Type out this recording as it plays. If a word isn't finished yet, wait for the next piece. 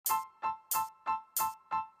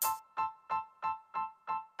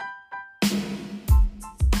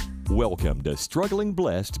Welcome to Struggling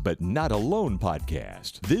Blessed But Not Alone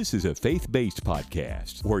podcast. This is a faith-based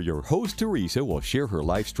podcast where your host Teresa will share her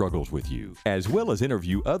life struggles with you, as well as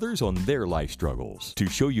interview others on their life struggles to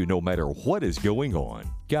show you no matter what is going on,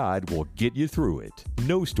 God will get you through it.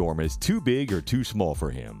 No storm is too big or too small for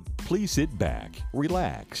Him. Please sit back,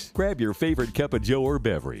 relax, grab your favorite cup of joe or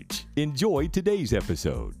beverage. Enjoy today's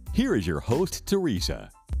episode. Here is your host,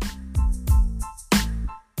 Teresa.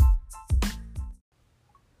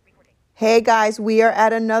 Hey guys, we are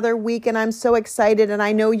at another week and I'm so excited, and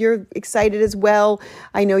I know you're excited as well.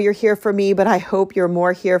 I know you're here for me, but I hope you're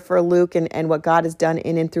more here for Luke and what God has done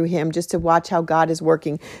in and through him, just to watch how God is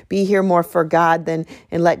working. Be here more for God and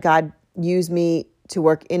let God use me to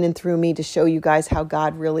work in and through me to show you guys how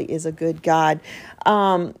God really is a good God.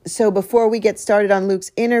 So before we get started on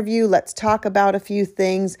Luke's interview, let's talk about a few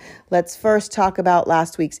things. Let's first talk about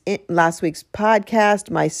last week's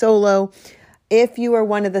podcast, my solo. If you are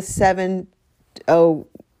one of the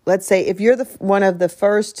if you're one of the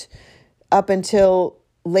first up until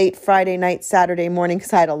late Friday night, Saturday morning,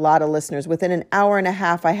 because I had a lot of listeners. Within an hour and a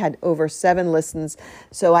half, I had over 7 listens.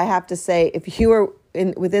 So I have to say, if you were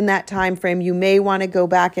within that time frame, you may want to go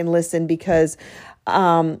back and listen, because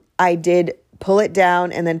I did pull it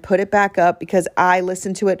down and then put it back up, because I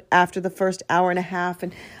listened to it after the first hour and a half,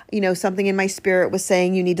 and something in my spirit was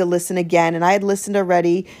saying you need to listen again. And I had listened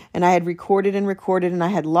already, and I had recorded, and I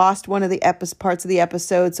had lost one of the parts of the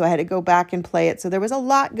episode, so I had to go back and play it. So there was a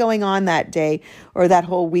lot going on that day, or that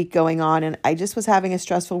whole week going on, and I just was having a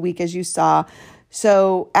stressful week, as you saw.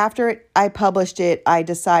 So after I published it, I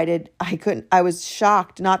decided I was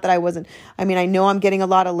shocked. Not that I wasn't, I know I'm getting a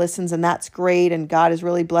lot of listens, and that's great, and God is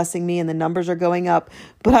really blessing me and the numbers are going up,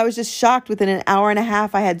 but I was just shocked. Within an hour and a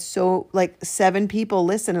half, I had 7 people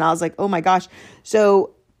listen, and I was like, oh my gosh. But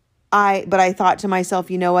I thought to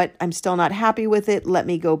myself, you know what? I'm still not happy with it. Let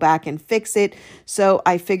me go back and fix it. So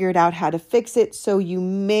I figured out how to fix it. So you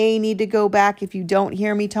may need to go back if you don't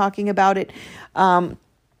hear me talking about it.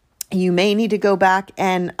 You may need to go back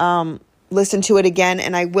and listen to it again.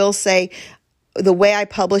 And I will say, the way I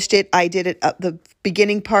published it, I did it the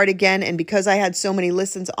beginning part again. And because I had so many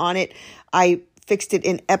listens on it, I fixed it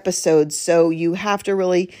in episodes. So you have to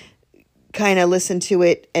really kind of listen to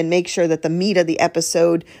it and make sure that the meat of the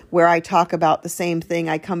episode, where I talk about the same thing,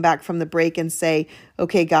 I come back from the break and say,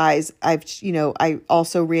 okay, guys, I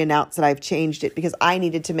also re-announced that I've changed it, because I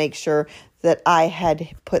needed to make sure that I had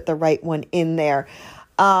put the right one in there.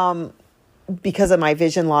 Because of my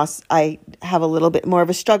vision loss, I have a little bit more of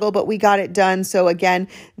a struggle, but we got it done. So again,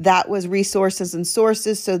 that was resources and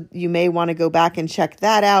sources. So you may want to go back and check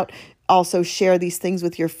that out. Also share these things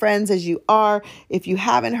with your friends as you are. If you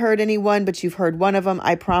haven't heard anyone, but you've heard one of them,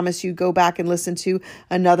 I promise you, go back and listen to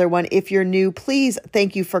another one. If you're new, please,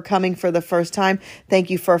 thank you for coming for the first time. Thank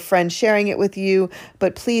you for a friend sharing it with you.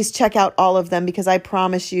 But please check out all of them, because I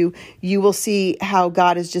promise you, you will see how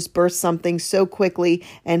God has just birthed something so quickly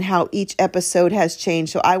and how each episode has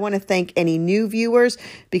changed. So I want to thank any new viewers,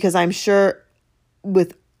 because I'm sure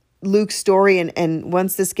with Luke's story, and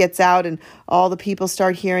once this gets out and all the people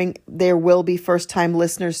start hearing, there will be first-time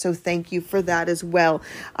listeners. So thank you for that as well.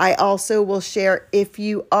 I also will share, if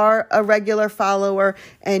you are a regular follower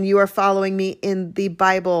and you are following me in the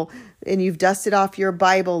Bible and you've dusted off your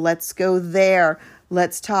Bible, let's go there.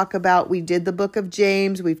 Let's talk about, we did the book of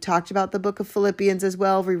James. We've talked about the book of Philippians as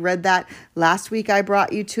well. We read that last week. I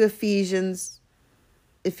brought you to Ephesians.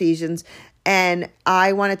 And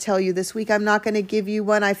I want to tell you, this week, I'm not going to give you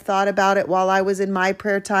one. I've thought about it while I was in my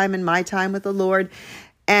prayer time and my time with the Lord.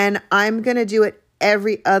 And I'm going to do it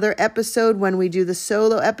every other episode. When we do the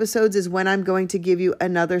solo episodes is when I'm going to give you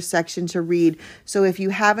another section to read. So if you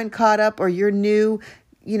haven't caught up or you're new,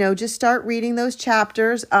 just start reading those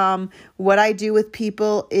chapters. What I do with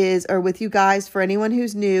people or with you guys, for anyone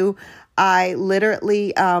who's new, I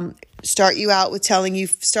literally start you out with telling you,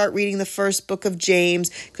 start reading the first book of James,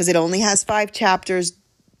 because it only has 5 chapters.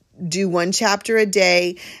 Do 1 chapter a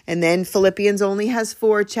day. And then Philippians only has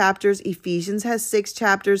 4 chapters. Ephesians has 6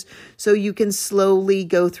 chapters. So you can slowly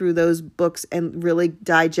go through those books and really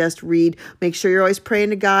digest, read. Make sure you're always praying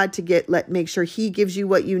to God to make sure He gives you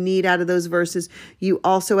what you need out of those verses. You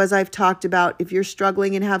also, as I've talked about, if you're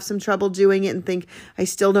struggling and have some trouble doing it and think, I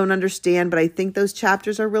still don't understand, but I think those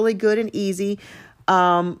chapters are really good and easy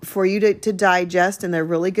for you to digest, and they're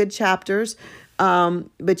really good chapters.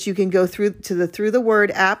 But you can go through the Through the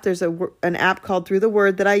Word app. There's an app called Through the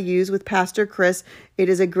Word that I use with Pastor Chris. It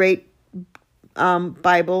is a great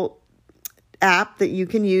Bible app that you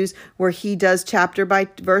can use, where he does chapter by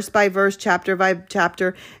verse, chapter by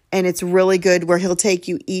chapter, and it's really good, where he'll take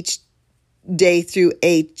you each day through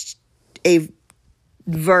a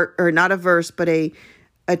or not a verse, but a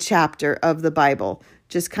chapter of the Bible,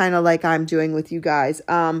 just kind of like I'm doing with you guys.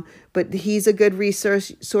 But he's a good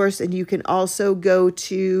resource source, and you can also go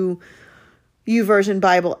to YouVersion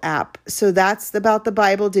Bible app. So that's about the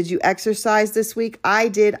Bible. Did you exercise this week? I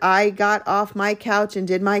did. I got off my couch and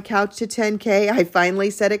did my couch to 10K. I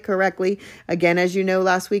finally said it correctly. Again, as you know,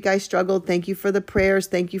 last week I struggled. Thank you for the prayers.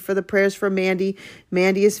 Thank you for the prayers for Mandy.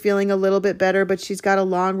 Mandy is feeling a little bit better, but she's got a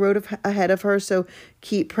long road ahead of her. So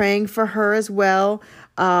keep praying for her as well.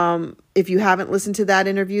 If you haven't listened to that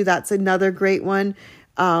interview, that's another great one.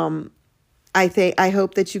 I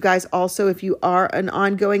hope that you guys also, if you are an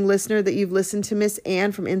ongoing listener, that you've listened to Miss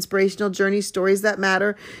Ann from Inspirational Journey Stories That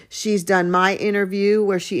Matter. She's done my interview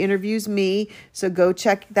where she interviews me. So go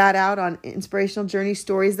check that out on Inspirational Journey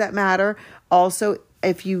Stories That Matter. Also,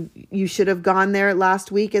 if you should have gone there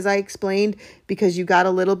last week, as I explained, because you got a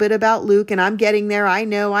little bit about Luke, and I'm getting there. I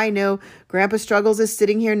know. Grandpa Struggles is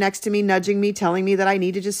sitting here next to me, nudging me, telling me that I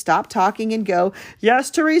need to just stop talking and go, yes,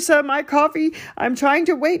 Teresa, my coffee. I'm trying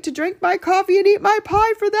to wait to drink my coffee and eat my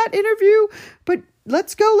pie for that interview. But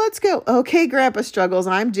let's go. Okay, Grandpa Struggles,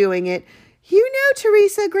 I'm doing it. You know,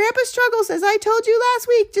 Teresa, Grandpa Struggles, as I told you last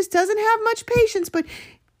week, just doesn't have much patience, but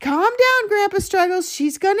calm down, Grandpa Struggles.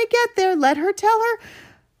 She's going to get there. Let her tell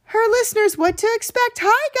her listeners what to expect.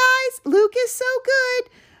 Hi, guys. Luke is so good.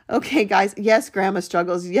 Okay, guys. Yes, Grandma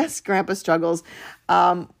Struggles. Yes, Grandpa Struggles.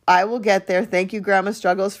 I will get there. Thank you, Grandma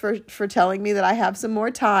Struggles, for telling me that I have some more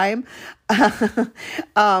time.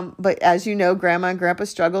 But as you know, Grandma and Grandpa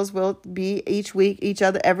Struggles will be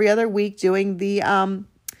every other week doing the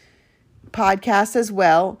podcast as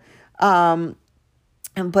well.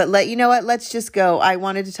 But let's just go. I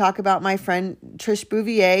wanted to talk about my friend Trish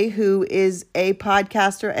Bouvier, who is a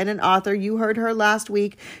podcaster and an author. You heard her last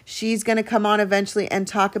week. She's going to come on eventually and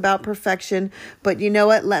talk about perfection. But you know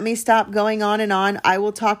what? Let me stop going on and on. I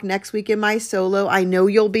will talk next week in my solo. I know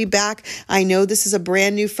you'll be back. I know this is a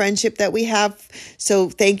brand new friendship that we have. So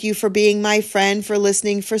thank you for being my friend, for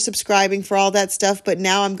listening, for subscribing, for all that stuff. But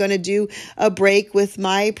now I'm going to do a break with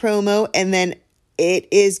my promo, and then it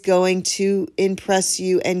is going to impress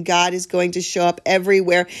you, and God is going to show up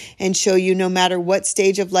everywhere and show you, no matter what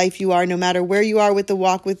stage of life you are, no matter where you are with the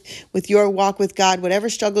walk with your walk with God, whatever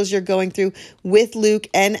struggles you're going through with Luke,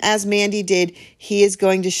 and as Mandy did, he is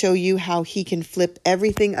going to show you how he can flip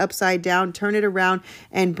everything upside down, turn it around,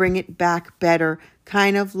 and bring it back better,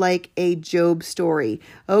 kind of like a Job story.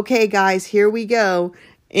 Okay, guys, here we go.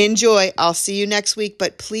 Enjoy. I'll see you next week,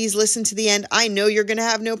 but please listen to the end. I know you're going to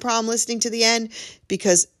have no problem listening to the end,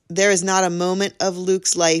 because there is not a moment of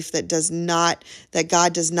Luke's life that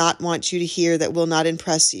God does not want you to hear, that will not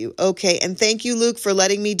impress you. Okay. And thank you, Luke, for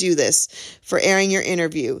letting me do this, for airing your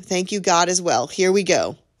interview. Thank you, God, as well. Here we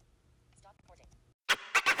go.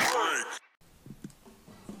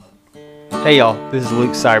 Hey y'all, this is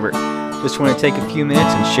Luke Seibert. Just want to take a few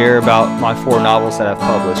minutes and share about my 4 novels that I've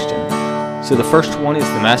published. So the first one is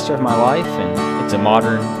The Master of My Life, and it's a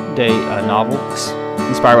modern day novel. It's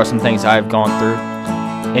inspired by some things I've gone through.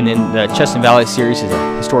 And then the Chestnut Valley series is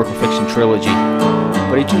a historical fiction trilogy.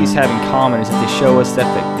 But each of these have in common is that they show us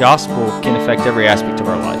that the gospel can affect every aspect of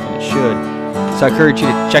our life, and it should. So I encourage you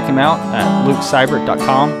to check them out at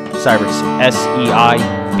lukeseibert.com. Seibert's Seibert.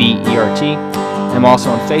 And I'm also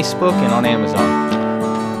on Facebook and on Amazon.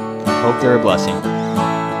 Hope they're a blessing.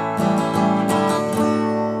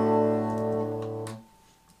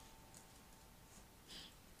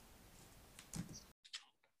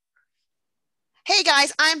 Hey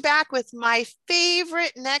guys, I'm back with my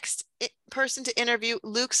favorite next person to interview,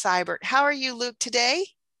 Luke Seibert. How are you, Luke, today?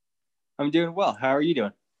 I'm doing well. How are you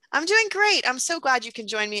doing? I'm doing great. I'm so glad you can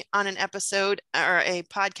join me on an episode or a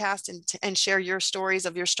podcast and share your stories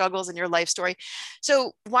of your struggles and your life story.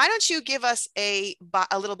 So why don't you give us a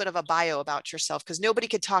little bit of a bio about yourself, because nobody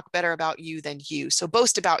could talk better about you than you. So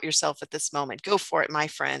boast about yourself at this moment. Go for it, my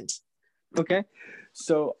friend. Okay.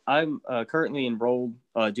 So I'm currently enrolled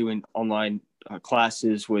doing online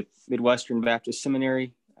classes with Midwestern Baptist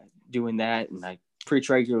Seminary, doing that. And I preach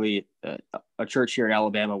regularly at a church here in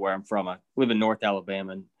Alabama where I'm from. I live in North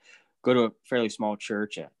Alabama and go to a fairly small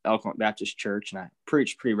church, Elkhorn Baptist Church, and I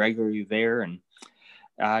preach pretty regularly there. And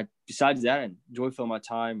besides that, I enjoy filling my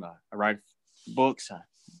time. I write books.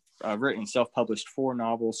 I've written self-published 4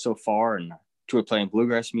 novels so far, and I enjoy playing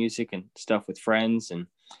bluegrass music and stuff with friends. And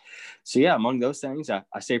so, yeah, among those things, I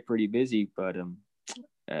stay pretty busy, but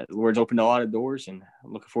the Lord's opened a lot of doors, and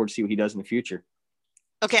I'm looking forward to see what he does in the future.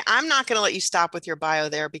 Okay, I'm not going to let you stop with your bio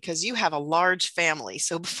there, because you have a large family.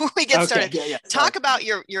 So before we get started, talk about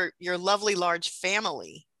your lovely large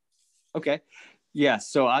family. Okay. Yeah.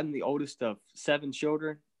 So I'm the oldest of 7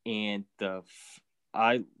 children, and the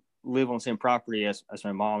I live on the same property as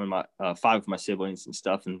my mom and my 5 of my siblings and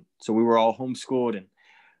stuff. And so we were all homeschooled. And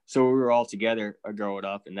so we were all together growing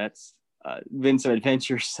up. And that's been some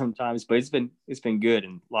adventures sometimes, but it's been good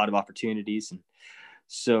and a lot of opportunities. And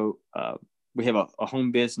so we have a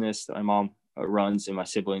home business that my mom runs and my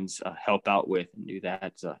siblings help out with and do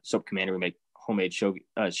that. Soap Commander, we make homemade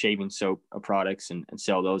shaving soap products and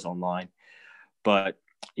sell those online. But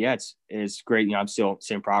yeah, it's great. You know, I'm still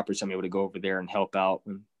same property, so I'm able to go over there and help out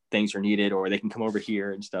when things are needed, or they can come over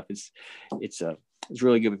here and stuff. It's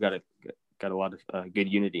really good. We've got a lot of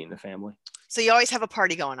good unity in the family. So you always have a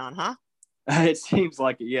party going on, huh? It seems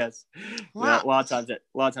like it, yes. Wow. A lot of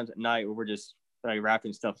times at night where we're just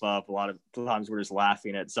wrapping stuff up. A lot of times we're just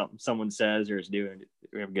laughing at something someone says or is doing.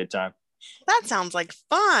 We have a good time. That sounds like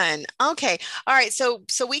fun. Okay. All right. So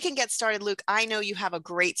we can get started, Luke. I know you have a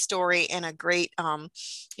great story and a great,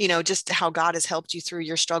 just how God has helped you through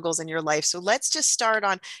your struggles in your life. So let's just start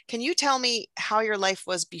on, can you tell me how your life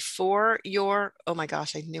was before oh my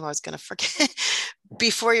gosh, I knew I was going to forget,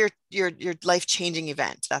 before your life-changing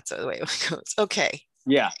event. That's the way it goes. Okay.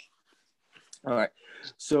 Yeah. All right.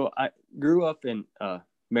 So I grew up in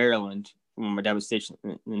Maryland. My dad was stationed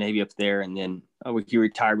in the Navy up there, and then when he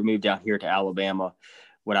retired, we moved down here to Alabama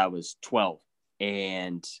when I was 12,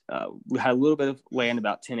 and we had a little bit of land,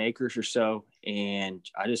 about 10 acres or so, and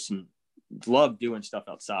I just loved doing stuff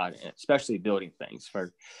outside, and especially building things.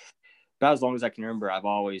 For about as long as I can remember, I've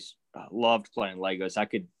always loved playing Legos. I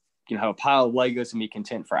could have a pile of Legos and be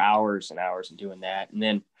content for hours and hours and doing that. And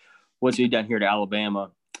then once we got down here to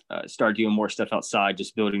Alabama, started doing more stuff outside,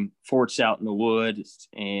 just building forts out in the woods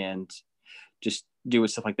and just doing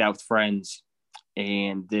stuff like that with friends.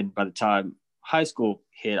 And then by the time high school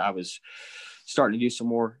hit, I was starting to do some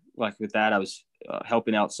more like with that. I was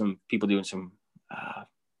helping out some people doing some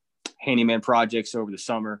handyman projects over the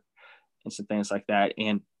summer and some things like that,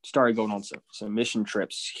 and started going on some mission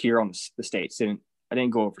trips here on the States. And I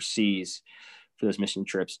didn't go overseas for those mission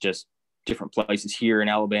trips, just different places here in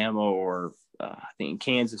Alabama or I think in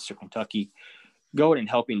Kansas or Kentucky, going and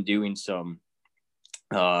helping doing some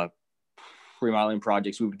remodeling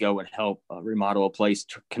projects. We would go and help remodel a place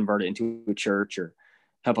to convert it into a church or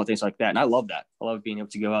help out things like that. And I love that. I love being able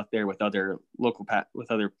to go out there with other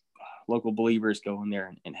local believers, go in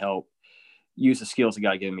there and help use the skills that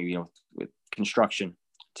God gave me, with construction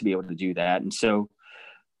to be able to do that. And so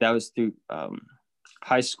that was through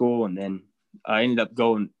high school. And then I ended up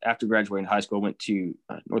going, after graduating high school, I went to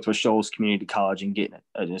Northwest Shoals Community College and getting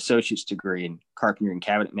an associate's degree in carpentry and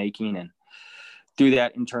cabinet making, and through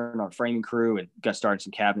that interned on framing crew and got started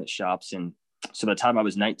some cabinet shops. And so by the time I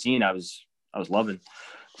was 19, I was loving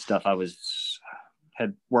stuff. I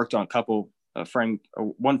had worked on a couple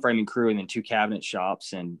one framing crew and then 2 cabinet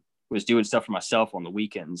shops, and was doing stuff for myself on the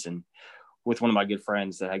weekends and with one of my good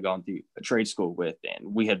friends that I had gone through a trade school with.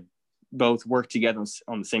 And we had both worked together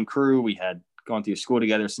on the same crew. We had gone through school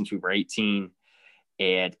together since we were 18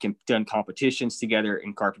 and done competitions together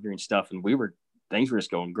in carpentry and stuff. And things were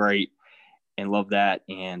just going great and loved that.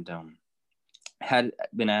 And had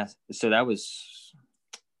been asked, so that was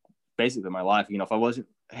basically my life. If I wasn't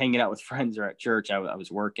hanging out with friends or at church, I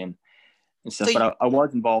was working and stuff. But I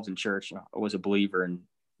was involved in church. I was a believer, and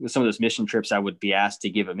with some of those mission trips, I would be asked to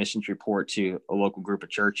give a mission report to a local group of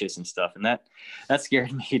churches and stuff. And that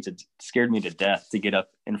scared me to death to get up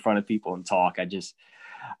in front of people and talk.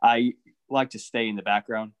 I like to stay in the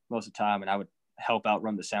background most of the time, and I would help out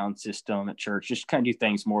run the sound system at church, just kind of do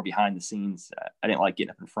things more behind the scenes. I didn't like getting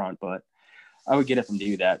up in front, but I would get up and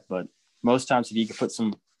do that. But most times, if you could put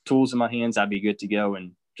some tools in my hands, I'd be good to go,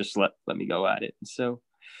 and just let me go at it. And so,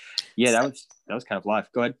 yeah, that was kind of life.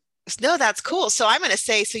 Go ahead. No, that's cool. So I'm going to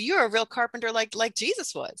say, so you're a real carpenter like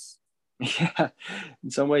Jesus was. Yeah,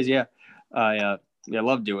 in some ways, yeah. I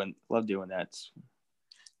love doing that.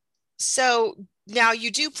 So now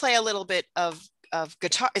you do play a little bit of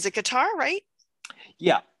guitar. Is it guitar, right?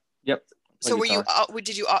 Yeah. Yep. So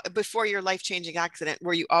before your life-changing accident,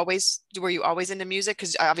 were you always into music?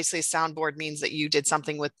 Because obviously a soundboard means that you did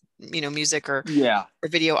something with, music or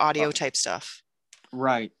video audio type stuff.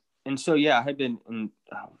 Right. And so, yeah, I had been in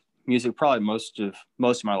music probably most of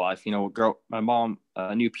my life. My mom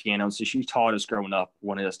knew piano, so she taught us growing up,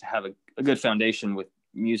 wanted us to have a good foundation with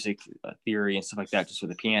music theory and stuff like that, just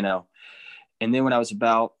with the piano. And then when I was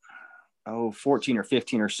about 14 or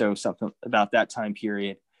 15 or so, something about that time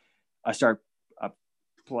period, I started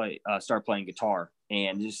playing guitar,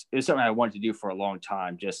 and it was something I wanted to do for a long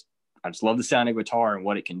time. I just love the sound of guitar and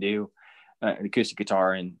what it can do, an acoustic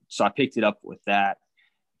guitar. And so I picked it up with that.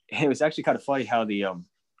 And it was actually kind of funny how the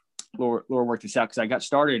Lord worked this out, because I got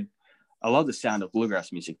started I love the sound of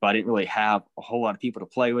bluegrass music, but I didn't really have a whole lot of people to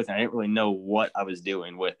play with, and I didn't really know what I was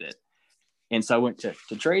doing with it. And so I went to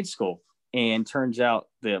trade school, and turns out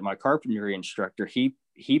that my carpentry instructor,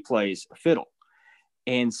 he plays a fiddle.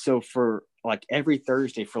 And so for like every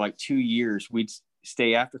Thursday for like 2 years, we'd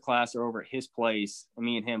stay after class or over at his place, and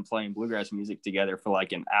me and him playing bluegrass music together for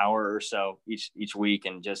like an hour or so each week,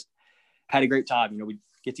 and just had a great time. You know, we'd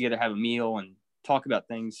get together, have a meal, and talk about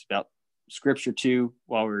things, about scripture too,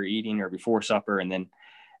 while we were eating or before supper. And then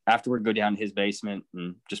afterward, go down to his basement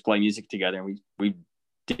and just play music together. And we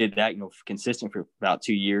did that, you know, consistent for about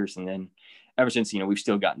 2 years. And then ever since, you know, we've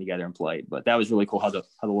still gotten together and played. But that was really cool how the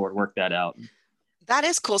Lord worked that out. That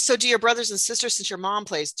is cool. So do your brothers and sisters, since your mom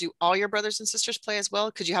plays, do all your brothers and sisters play as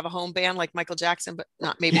well? Could you have a home band like Michael Jackson, but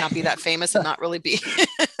not be that famous and not really be?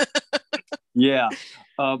 Yeah.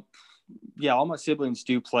 Yeah. All my siblings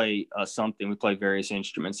do play something. We play various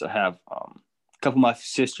instruments. I have a couple of my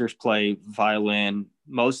sisters play violin.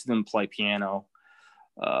 Most of them play piano.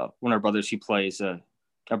 One of our brothers, he plays a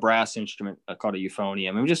brass instrument called a euphonium.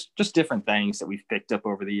 I mean, just different things that we've picked up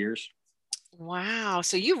over the years. Wow.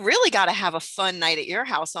 So you really got to have a fun night at your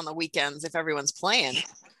house on the weekends if everyone's playing.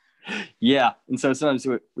 Yeah. And so sometimes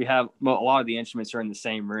we have a lot of the instruments are in the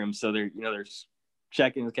same room. So there's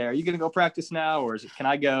checking, okay, are you going to go practice now? Or can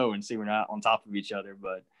I go and see we're not on top of each other?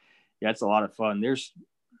 But yeah, it's a lot of fun.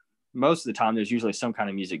 Most of the time there's usually some kind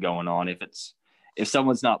of music going on. If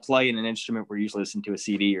someone's not playing an instrument, we're usually listening to a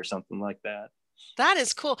CD or something like that. That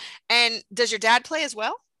is cool. And does your dad play as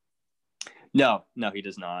well? No, he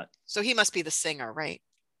does not. So he must be the singer, right?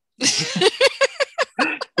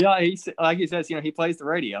 Yeah, like he says, you know, he plays the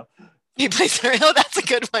radio. He plays the radio. That's a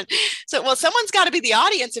good one. So, well, someone's got to be the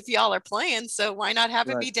audience if y'all are playing. So why not have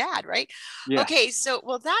it be dad, right? Yeah. Okay. So,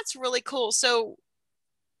 well, that's really cool. So,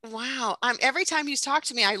 wow. Every time you talk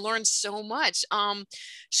to me, I learn so much.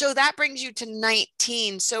 So that brings you to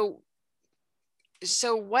 19. So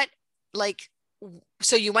what, like,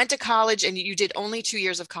 so you went to college and you did only 2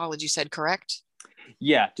 years of college, you said, correct?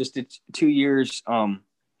 Yeah, just 2 years. I'm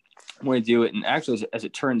going to do it. And actually, as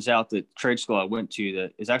it turns out, the trade school I went to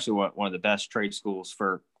is actually one of the best trade schools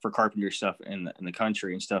for carpentry stuff in the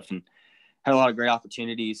country and stuff, and had a lot of great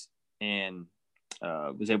opportunities, and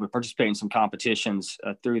was able to participate in some competitions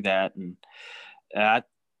through that. And I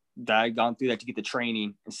had gone through that to get the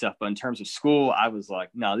training and stuff. But in terms of school, I was like,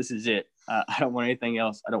 no, this is it. I don't want anything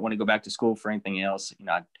else. I don't want to go back to school for anything else. You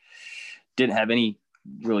know, I didn't have any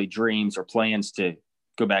really dreams or plans to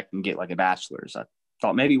go back and get like a bachelor's. I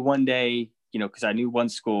thought maybe one day, you know, because I knew one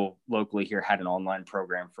school locally here had an online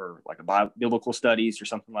program for like a biblical studies or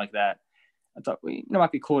something like that. I thought, well, you know, it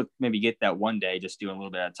might be cool to maybe get that one day, just doing a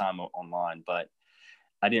little bit of time online. But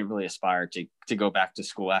I didn't really aspire to go back to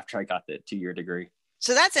school after I got the 2-year degree.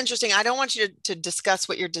 So that's interesting. I don't want you to discuss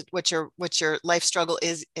what your life struggle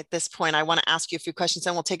is at this point. I want to ask you a few questions,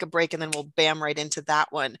 and we'll take a break, and then we'll bam right into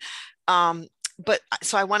that one. But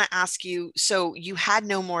so I want to ask you, so you had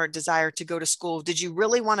no more desire to go to school. Did you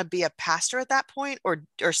really want to be a pastor at that point or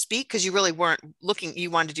speak? Because you really weren't looking, you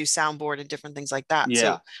wanted to do soundboard and different things like that. Yeah.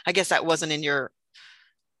 So I guess that wasn't in your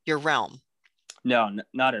realm. No,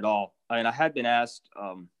 not at all. I mean, I had been asked,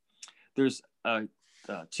 there's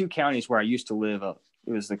 2 counties where I used to live.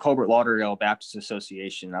 It was the Colbert Lauderdale Baptist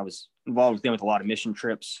Association. I was involved with them with a lot of mission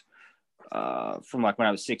trips from like when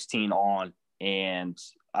I was 16 on, and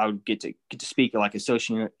I would get to speak at like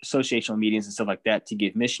associational meetings and stuff like that to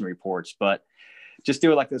give mission reports. But just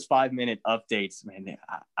doing like those 5-minute updates, man,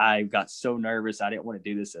 I got so nervous. I didn't want to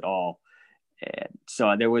do this at all. And so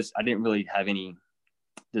I didn't really have any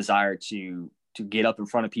desire to get up in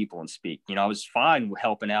front of people and speak. You know, I was fine with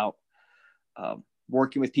helping out,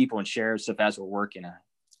 working with people and sharing stuff as we're working. I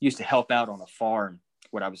used to help out on a farm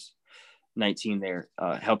when I was 19 there,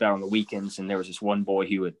 help out on the weekends. And there was this one boy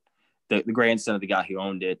who the grandson of the guy who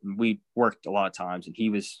owned it. And we worked a lot of times, and he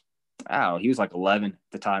was like 11 at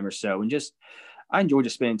the time or so. And I enjoyed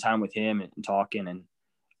just spending time with him and talking. And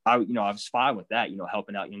I was fine with that, you know,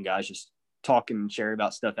 helping out young guys, just talking and sharing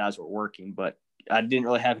about stuff as we're working. But I didn't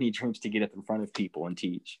really have any dreams to get up in front of people and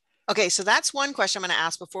teach. Okay, so that's one question I'm going to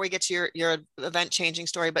ask before we get to your event changing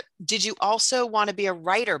story. But did you also want to be a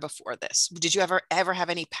writer before this? Did you ever have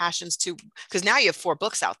any passions to? Because now you have 4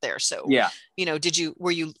 books out there. So yeah, you know, did you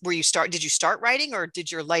start writing, or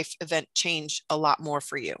did your life event change a lot more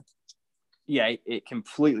for you? Yeah, it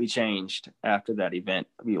completely changed after that event.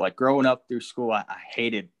 I mean, like growing up through school, I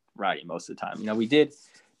hated writing most of the time. You know, we did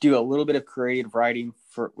do a little bit of creative writing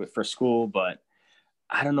for school, but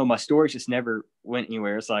I don't know, my stories just never went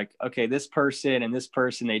anywhere. It's like, okay, this person and this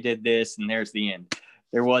person, they did this, and there's the end.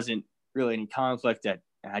 There wasn't really any conflict.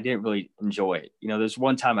 and I didn't really enjoy it. There's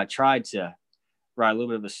one time I tried to write a little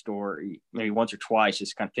bit of a story, maybe once or twice,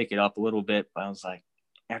 just kind of pick it up a little bit. But I was like,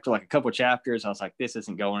 after like a couple of chapters, I was like, this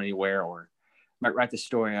isn't going anywhere, or I might write the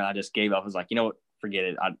story. And I just gave up. I was like, you know what, forget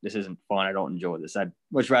it. This isn't fun. I don't enjoy this. I'd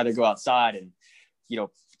much rather go outside and,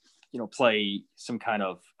 play some kind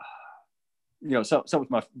of, some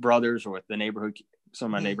with my brothers or with the neighborhood, some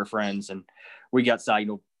of my neighbor friends. And we got outside,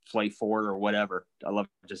 play Fort or whatever. I love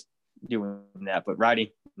just doing that, but writing,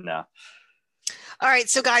 no. All right.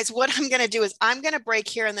 So guys, what I'm going to do is I'm going to break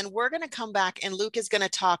here, and then we're going to come back, and Luke is going to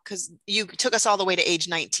talk, because you took us all the way to age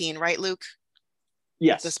 19, right, Luke?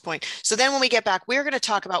 Yes. At this point. So then when we get back, we're going to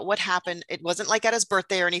talk about what happened. It wasn't like at his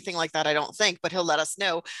birthday or anything like that, I don't think, but he'll let us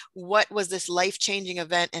know what was this life-changing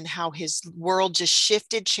event and how his world just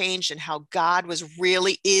shifted, changed, and how God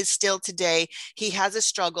is still today. He has a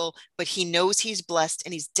struggle, but he knows he's blessed,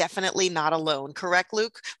 and he's definitely not alone. Correct,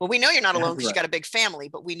 Luke? Well, we know you're not alone because you got a big family,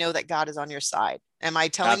 but we know that God is on your side. Am I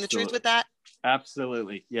telling the truth with that?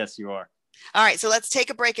 Absolutely. Yes, you are. All right, so let's take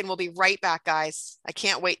a break, and we'll be right back, guys. I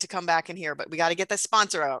can't wait to come back in here, but we got to get the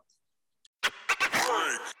sponsor out.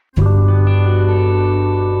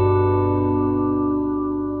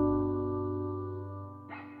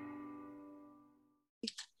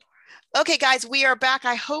 Okay, guys, we are back.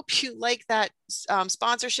 I hope you like that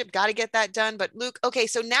sponsorship. Got to get that done. But Luke, okay,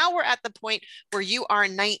 so now we're at the point where you are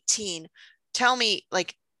 19. Tell me, I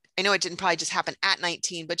know it didn't probably just happen at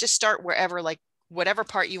 19, but just start wherever, whatever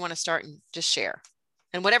part you want to start, and just share.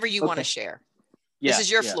 And whatever you want to share. Yeah, this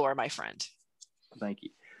is your floor, my friend. Thank you.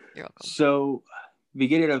 You're welcome. So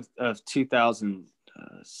beginning of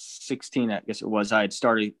 2016, I guess it was, I had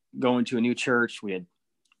started going to a new church. We had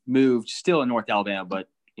moved still in North Alabama, but,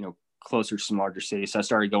 closer to some larger cities. So I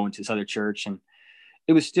started going to this other church, and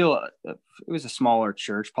it was still, it was a smaller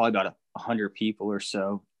church, probably about 100 people or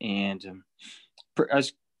so. And I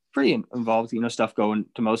was pretty involved, stuff going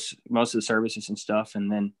to most of the services and stuff.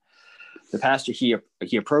 And then the pastor, he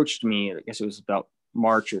approached me, I guess it was about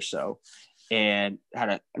March or so, and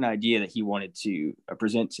had an idea that he wanted to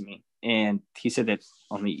present to me. And he said that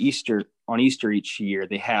on Easter each year,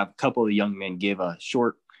 they have a couple of the young men give a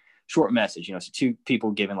short message, so two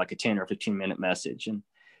people giving like a 10 or 15-minute message. And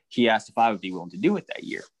he asked if I would be willing to do it that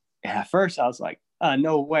year. And at first I was like,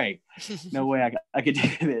 no way I could do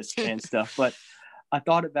this and stuff. But I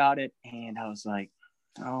thought about it, and I was like,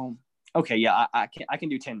 oh, okay, yeah, I can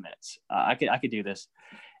do 10 minutes. I could do this.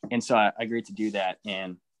 And so I agreed to do that.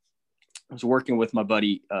 And I was working with my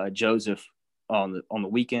buddy, Joseph, on the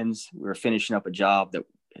weekends. We were finishing up a job that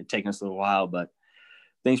had taken us a little while, but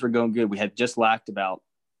things were going good. We had just lacked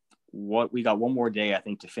we got one more day, I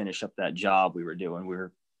think, to finish up that job we were doing. We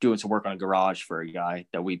were doing some work on a garage for a guy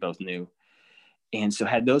that we both knew. And so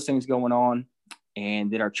had those things going on. And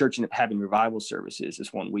then our church ended up having revival services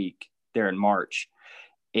this one week there in March.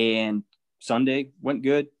 And Sunday went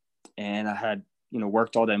good. And I had,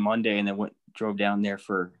 worked all day Monday, and then drove down there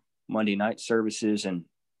for Monday night services, and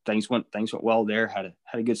things went well there. Had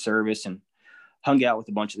a good service, and hung out with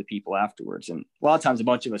a bunch of the people afterwards. And a lot of times a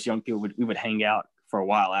bunch of us young people we would hang out for a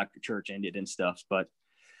while after church ended and stuff. But I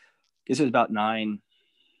guess it was about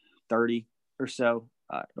 9:30 or so.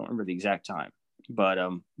 I don't remember the exact time, but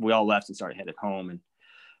we all left and started headed home. And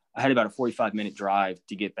I had about a 45-minute drive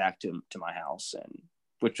to get back to my house, and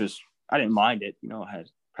which was, I didn't mind it. I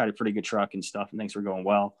had a pretty good truck and stuff, and things were going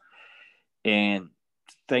well. And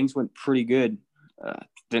things went pretty good.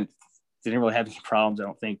 Didn't really have any problems, I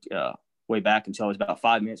don't think, way back until I was about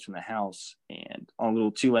 5 minutes from the house, and on a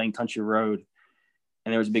little 2-lane country road.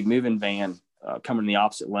 And there was a big moving van coming in the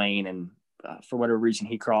opposite lane. And for whatever reason,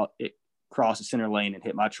 it crossed the center lane and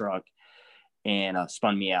hit my truck, and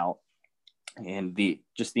spun me out. And the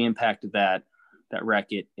impact of that wreck,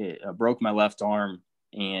 it broke my left arm,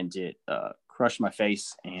 and it crushed my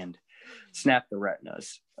face and snapped the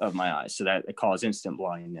retinas of my eyes. So that it caused instant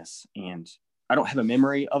blindness. And I don't have a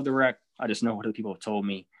memory of the wreck. I just know what other people have told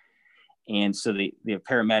me. And so the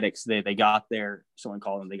paramedics, they got there, someone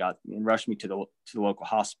called them, and rushed me to the local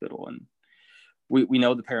hospital. And we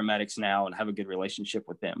know the paramedics now and have a good relationship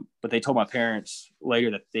with them. But they told my parents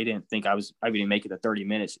later that they didn't think I would even make it the 30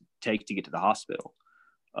 minutes it take to get to the hospital.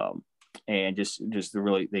 And just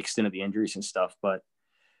the extent of the injuries and stuff. But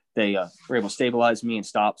they were able to stabilize me and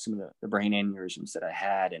stop some of the brain aneurysms that I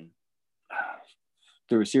had. And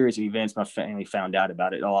through a series of events, my family found out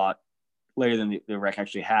about it a lot later than the wreck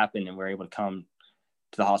actually happened, and were able to come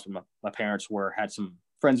to the hospital. My parents had some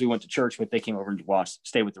friends we went to church with. They came over and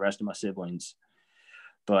stay with the rest of my siblings.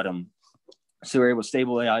 But so they were able to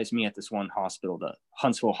stabilize me at this one hospital, the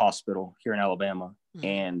Huntsville Hospital here in Alabama. Mm-hmm.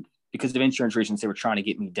 And because of insurance reasons, they were trying to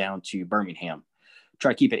get me down to Birmingham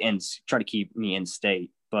try to keep me in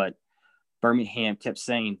state. But Birmingham kept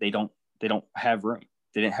saying they don't have room.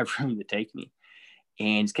 They didn't have room to take me,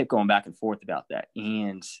 and just kept going back and forth about that.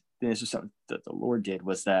 And then this was something that the Lord did,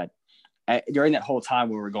 was that during that whole time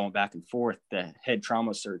we were going back and forth, the head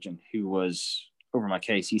trauma surgeon who was over my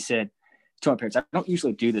case, he said to my parents, I don't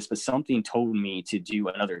usually do this, but something told me to do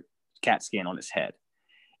another CAT scan on his head.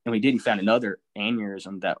 And we did. He found another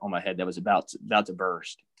aneurysm that on my head that was about to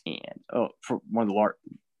burst, and for one of the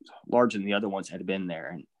larger than the other ones had been there.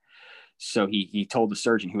 And so he told the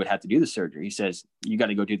surgeon who would have to do the surgery, he says, you got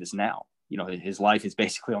to go do this now. You know, his life is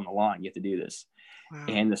basically on the line. You have to do this. Wow.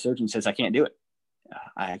 And the surgeon says, I can't do it.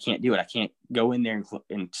 I can't do it. I can't go in there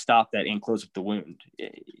and stop that and close up the wound.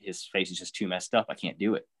 His face is just too messed up. I can't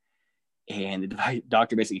do it. And the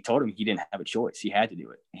doctor basically told him he didn't have a choice. He had to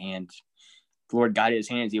do it. And the Lord guided his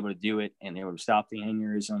hands, able to do it, and able to stop the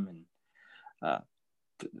aneurysm.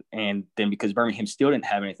 And then because Birmingham still didn't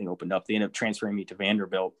have anything opened up, they ended up transferring me to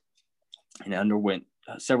Vanderbilt, and I underwent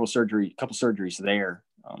couple surgeries there.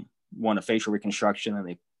 One, a facial reconstruction, and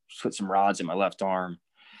they put some rods in my left arm,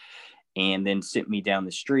 and then sent me down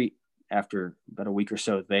the street. After about a week or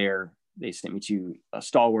so there, they sent me to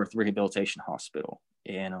Stallworth Rehabilitation Hospital.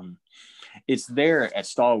 And it's there at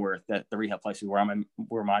Stallworth, that the rehab place,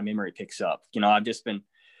 where my memory picks up. You know, I've just been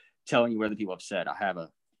telling you where the people have said I have a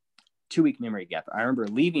 2-week memory gap. I remember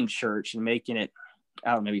leaving church and making it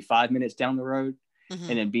out maybe 5 minutes down the road,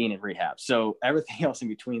 and then being in rehab. So everything else in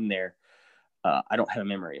between there, I don't have a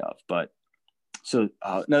memory of. But so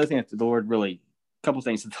another thing that the Lord really, a couple of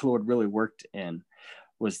things that the Lord really worked in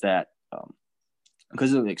was that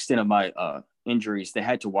because of the extent of my injuries, they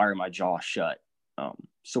had to wire my jaw shut.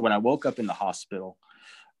 So when I woke up in the hospital,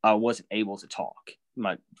 I wasn't able to talk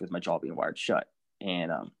with my jaw being wired shut,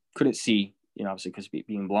 and couldn't see, you know, obviously because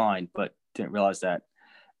being blind, but didn't realize that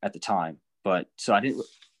at the time. But so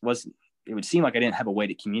it would seem like I didn't have a way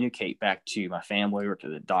to communicate back to my family or to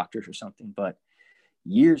the doctors or something. But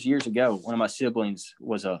years ago, one of my siblings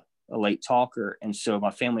was a late talker. And so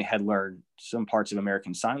my family had learned some parts of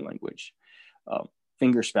American Sign Language,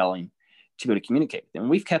 finger spelling, to be able to communicate. And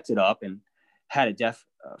we've kept it up, and had a deaf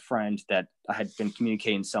friend that I had been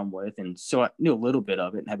communicating some with. And so I knew a little bit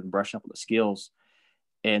of it and had been brushing up on the skills.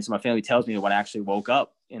 And so my family tells me that when I actually woke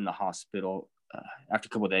up in the hospital, after a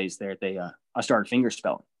couple of days there, I started finger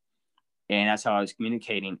spelling. And that's how I was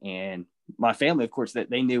communicating. And my family, of course, that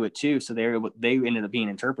they knew it too. So they ended up being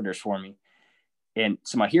interpreters for me. And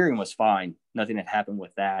so my hearing was fine. Nothing had happened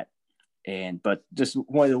with that. But just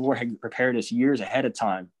one of the Lord had prepared us years ahead of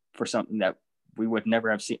time for something that we would never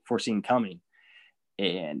have foreseen coming.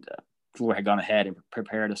 And the Lord had gone ahead and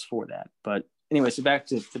prepared us for that. But anyway, so back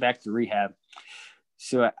to rehab.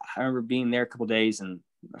 So I remember being there a couple of days, and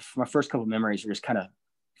my first couple of memories were just kind of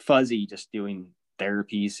fuzzy, just doing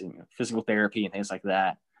therapies and physical therapy and things like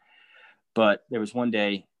that. But there was one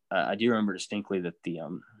day, I do remember distinctly, that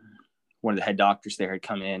one of the head doctors there had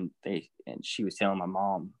come in, and she was telling my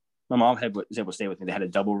mom was able to stay with me. They had a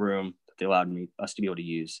double room that they allowed us to be able to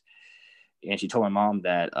use. And she told my mom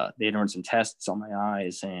that they had run some tests on my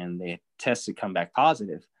eyes, and the tests had come back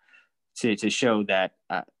positive to show that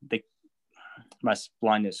my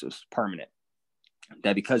blindness was permanent.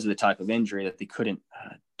 That because of the type of injury, that they couldn't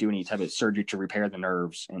do any type of surgery to repair the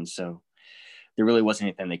nerves. And so there really wasn't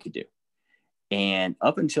anything they could do. And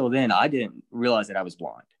up until then, I didn't realize that I was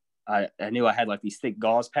blind. I knew I had like these thick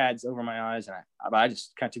gauze pads over my eyes, and I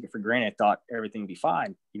just kind of took it for granted. I thought everything would be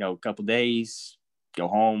fine. You know, a couple days, go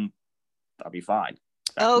home, I'll be fine.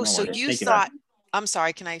 So you thought, I'm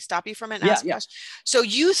sorry, can I stop you for a minute and ask a question? So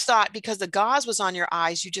you thought because the gauze was on your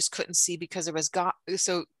eyes, you just couldn't see because there was gauze.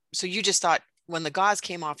 So you just thought when the gauze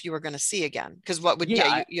came off, you were going to see again. Because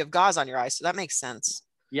you have gauze on your eyes. So that makes sense.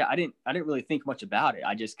 Yeah, I didn't really think much about it.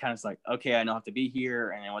 I just kind of like, okay, I don't have to be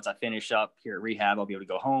here. And then once I finish up here at rehab, I'll be able to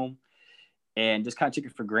go home, and just kind of took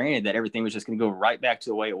it for granted that everything was just going to go right back to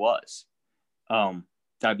the way it was. That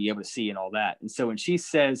I'd be able to see and all that. And so when she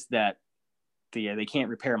says that they can't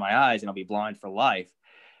repair my eyes and I'll be blind for life,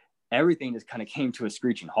 everything just kind of came to a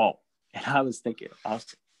screeching halt. And I was thinking,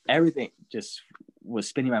 everything just was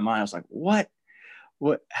spinning my mind. I was like, what,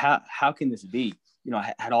 how can this be? You know,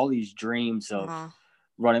 I had all these dreams of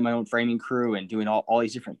running my own framing crew and doing all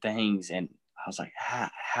these different things. And I was like,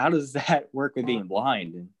 how does that work with being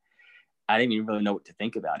blind? And I didn't even really know what to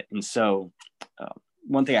think about it. And so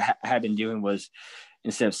one thing I had been doing was,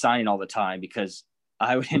 instead of signing all the time, because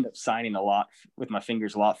I would end up signing a lot with my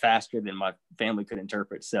fingers a lot faster than my family could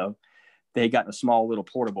interpret. So they got a small little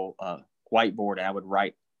portable whiteboard, and I would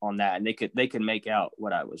write on that, and they could make out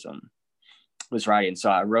what I was writing. So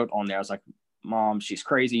I wrote on there, I was like, Mom, she's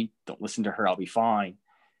crazy. Don't listen to her. I'll be fine.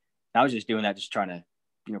 And I was just doing that, just trying to,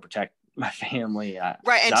 protect my family.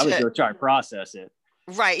 Right. And I was just trying to process it.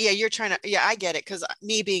 Right. Yeah. You're trying to, yeah, I get it. Cause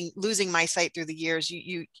me losing my sight through the years,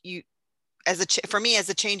 you, for me, as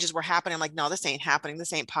the changes were happening, I'm like, no, this ain't happening.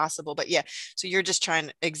 This ain't possible. But yeah, so you're just trying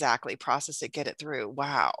to exactly process it, get it through.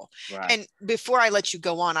 Wow. Right. And before I let you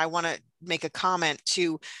go on, I want to make a comment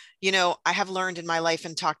to, I have learned in my life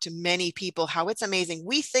and talked to many people how it's amazing.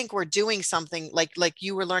 We think we're doing something like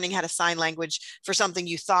you were learning how to sign language for something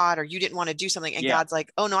you thought, or you didn't want to do something. And God's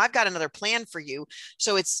like, oh no, I've got another plan for you.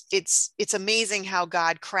 So it's amazing how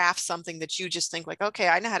God crafts something that you just think like, okay,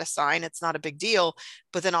 I know how to sign. It's not a big deal.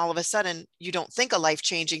 But then all of a sudden you don't think a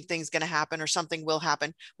life-changing thing's going to happen or something will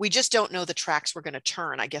happen. We just don't know the tracks we're going to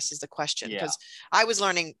turn, I guess is the question. Because I was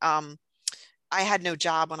learning, I had no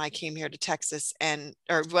job when I came here to Texas,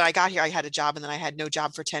 or when I got here, I had a job, and then I had no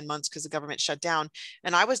job for 10 months because the government shut down.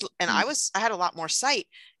 And I had a lot more sight,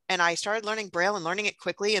 and I started learning Braille and learning it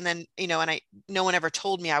quickly. And then, no one ever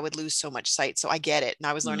told me I would lose so much sight. So I get it. And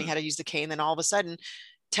I was learning how to use the cane. And then all of a sudden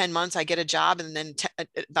 10 months, I get a job. And then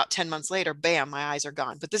about 10 months later, bam, my eyes are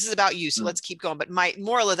gone. But this is about you. So let's keep going. But my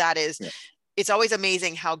moral of that is it's always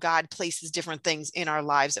amazing how God places different things in our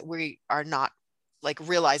lives that we are not like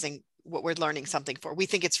realizing what we're learning something for. We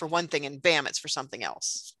think it's for one thing and bam, it's for something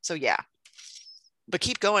else. So yeah, but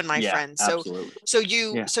keep going, my friend. So,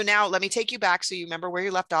 absolutely. So now let me take you back. So you remember where you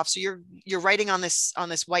left off. So you're writing on this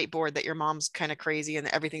whiteboard that your mom's kind of crazy and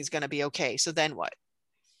everything's going to be okay. So then what?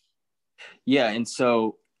 Yeah. And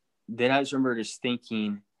so then I just remember just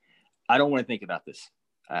thinking, I don't want to think about this.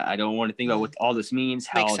 I don't want to think about what all this means,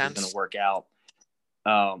 how it's going to work out.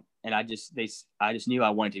 And I just knew I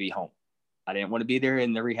wanted to be home. I didn't want to be there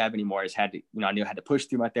in the rehab anymore. I just had to, I knew I had to push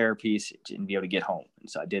through my therapies and be able to get home. And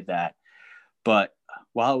so I did that. But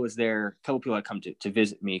while I was there, a couple people had come to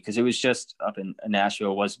visit me because it was just up in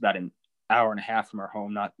Nashville. It was about an hour and a half from our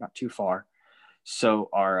home, not too far. So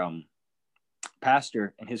our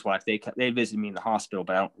pastor and his wife, they visited me in the hospital,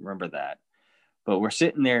 but I don't remember that. But we're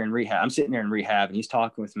sitting there in rehab. I'm sitting there in rehab, and he's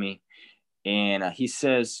talking with me. And he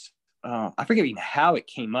says, I forget even how it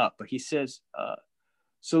came up, but he says,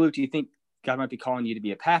 so Luke, do you think God might be calling you to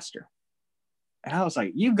be a pastor? And I was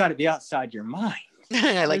like, you've got to be outside your mind.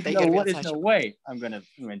 I like that. There's no way I'm going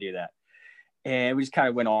to do that. And we just kind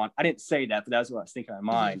of went on. I didn't say that, but that was what I was thinking in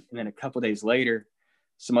my mind. And then a couple of days later,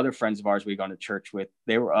 some other friends of ours we'd gone to church with,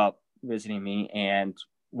 they were up visiting me. And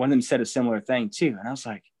one of them said a similar thing too. And I was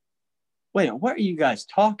like, wait, what are you guys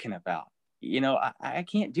talking about? I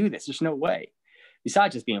can't do this. There's no way.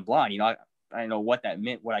 Besides just being blind, I didn't know what that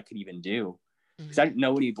meant, what I could even do. Because I didn't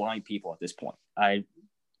know any blind people at this point.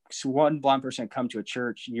 One blind person had come to a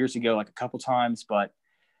church years ago, like a couple times, but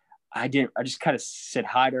I just kind of said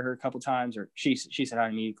hi to her a couple times, or she said hi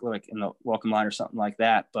to me, like in the welcome line or something like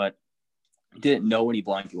that, but didn't know any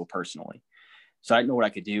blind people personally. So I didn't know what I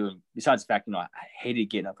could do. And besides the fact, I hated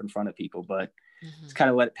getting up in front of people, but just kind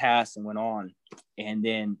of let it pass and went on. And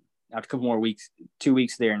then after a couple more weeks, 2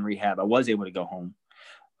 weeks there in rehab, I was able to go home.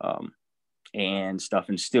 And stuff,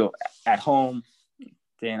 and still at home.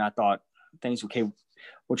 Then I thought things okay.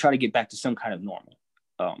 We'll try to get back to some kind of normal.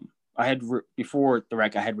 I had before the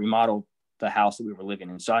wreck, I had remodeled the house that we were living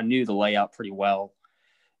in, so I knew the layout pretty well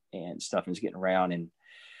and stuff. And was getting around and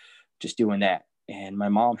just doing that. And my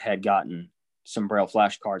mom had gotten some Braille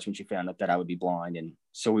flashcards when she found out that I would be blind, and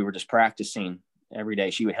so we were just practicing every day.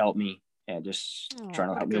 She would help me and just trying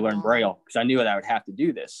to help me learn Braille because I knew that I would have to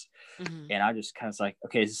do this. And I just kind of was like,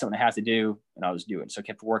 okay, this is something I have to do. And I was doing it. So I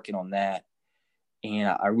kept working on that. And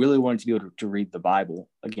I really wanted to be able to read the Bible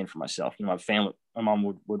again for myself. My mom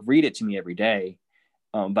would read it to me every day.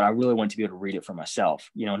 But I really wanted to be able to read it for myself,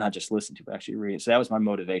 not just listen to it, but actually read it. So that was my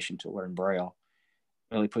motivation to learn Braille,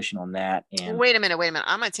 really pushing on that. And wait a minute.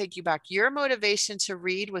 I'm going to take you back. Your motivation to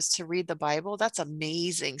read was to read the Bible. That's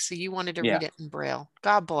amazing. So you wanted to read it in Braille.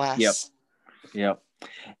 God bless. Yep.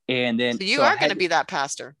 And then so you are going to be that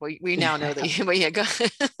pastor. We now know that you, but yeah, go.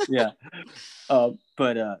 Yeah. So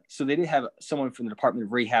they did have someone from the Department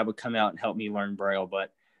of Rehab would come out and help me learn Braille,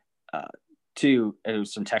 but it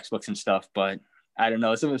was some textbooks and stuff, but I don't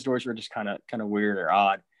know. Some of the stories were just kind of weird or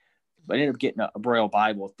odd, but I ended up getting a Braille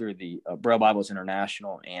Bible through the Braille Bibles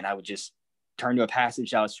International. And I would just turn to a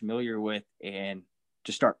passage I was familiar with and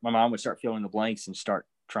just my mom would start filling in the blanks and start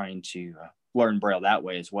trying to learn Braille that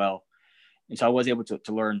way as well. And so I was able to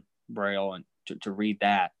learn Braille and to read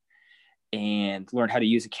that and learn how to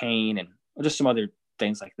use a cane and just some other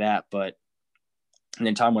things like that. And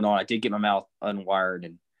then time went on. I did get my mouth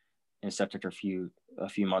unwired and stuff after a few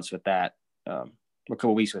months with that, a couple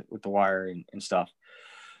of weeks with the wire and stuff.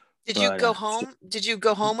 Did you But go home? Did you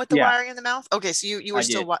go home with the yeah, wiring in the mouth? Okay, so you were I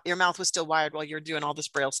still did. your mouth was still wired while you're doing all this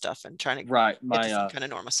braille stuff and trying to Right. get to some kind of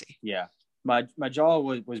normalcy. Yeah, my jaw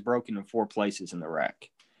was broken in 4 places in the wreck.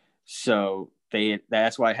 So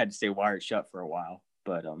that's why I had to stay wired shut for a while.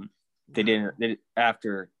 But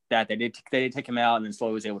after that they did take him out, and then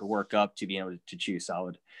slowly was able to work up to being able to chew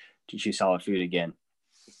solid food again.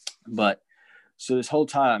 But so this whole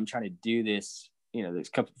time I'm trying to do this, this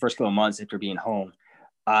first couple of months after being home,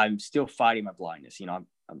 I'm still fighting my blindness. I'm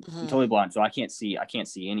totally blind, so I can't see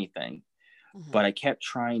anything. But I kept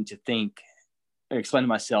trying to explain to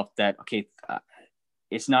myself that, okay,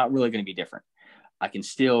 it's not really going to be different. I can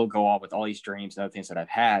still go on with all these dreams and other things that I've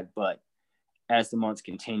had, but as the months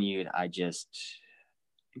continued, I just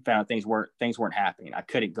found things weren't happening. I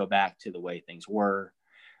couldn't go back to the way things were.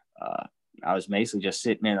 I was basically just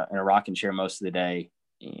sitting in a rocking chair most of the day,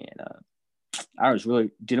 and I was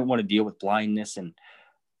really didn't want to deal with blindness. And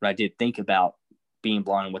when I did think about being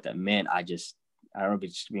blind and what that meant, I don't know,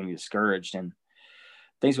 just being discouraged, and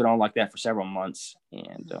things went on like that for several months.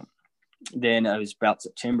 And then it was about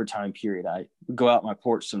September time period. I would go out my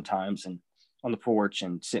porch sometimes and on the porch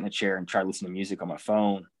and sit in a chair and try to listen to music on my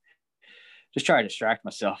phone, just try to distract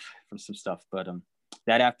myself from some stuff. But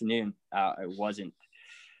that afternoon, it wasn't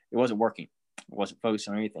working. I wasn't focused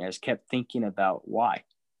on anything. I just kept thinking about why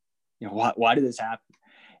did this happen?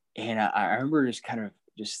 And I remember just kind of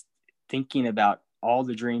just thinking about all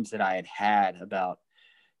the dreams that I had about,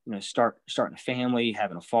 starting a family,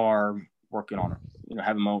 having a farm, working on,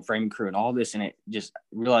 having my own framing crew and all this. And it just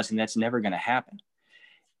realizing that's never going to happen.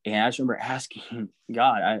 And I just remember asking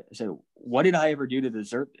God, I said, what did I ever do to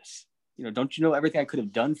deserve this? Don't you know everything I could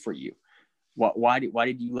have done for you? Why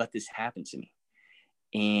did you let this happen to me?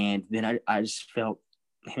 And then I just felt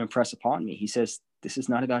him impress upon me. He says, this is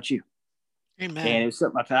not about you. Amen. And it was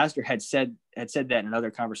my pastor had said that in another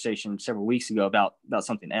conversation several weeks ago about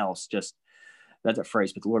something else, just that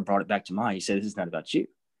phrase, but the Lord brought it back to mind. He said, this is not about you.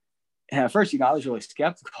 And at first, I was really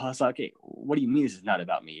skeptical. I was like, okay, what do you mean this is not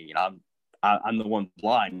about me? I'm the one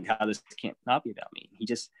blind. How this can't not be about me? He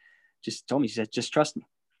just told me, he said, just trust me.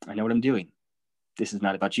 I know what I'm doing. This is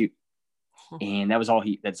not about you. And that's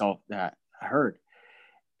all that I heard.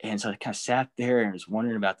 And so I kind of sat there and was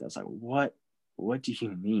wondering about that. I was like, what do you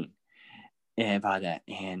mean? And by that,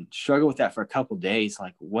 and struggle with that for a couple of days.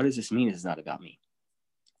 Like, what does this mean? It's not about me.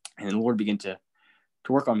 And the Lord began to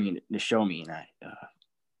work on me and to show me. And I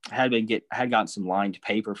had gotten some lined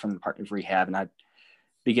paper from the Department of Rehab, and I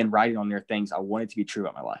began writing on there things I wanted to be true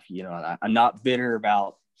about my life. I'm not bitter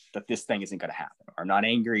about that this thing isn't going to happen, or not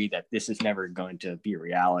angry that this is never going to be a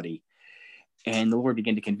reality. And the Lord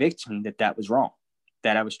began to convict me that was wrong,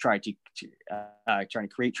 that I was trying to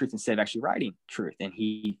create truth instead of actually writing truth. And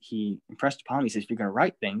he impressed upon me, he says, if you're going to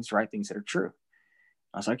write things that are true.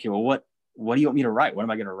 I was like, okay, well, what do you want me to write? What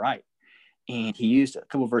am I going to write? And he used a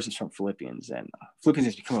couple of verses from Philippians, and Philippians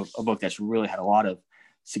has become a book that's really had a lot of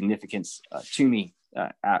significance to me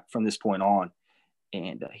from this point on.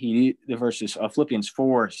 And the verses of Philippians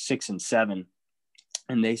 4, 6, and 7,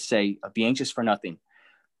 and they say, be anxious for nothing,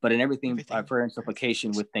 but in everything by prayer and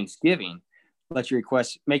supplication with thanksgiving, let your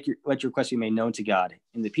requests be made known to God,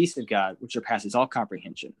 and the peace of God, which surpasses all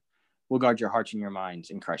comprehension, will guard your hearts and your minds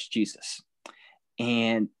in Christ Jesus.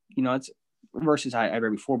 And, it's verses I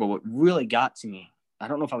read before, but what really got to me, I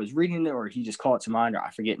don't know if I was reading it or he just called it to mind, or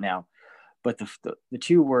I forget now, but the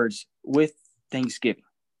two words, with thanksgiving.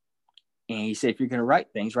 And he said, if you're going to write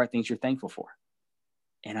things you're thankful for.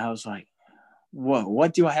 And I was like, whoa,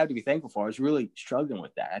 what do I have to be thankful for? I was really struggling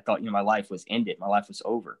with that. I thought, my life was ended. My life was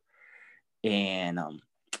over. And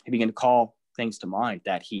he began to call things to mind,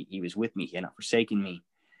 that he was with me. He had not forsaken me.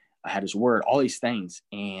 I had his word, all these things.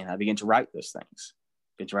 And I began to write those things.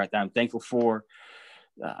 To write that I'm thankful for.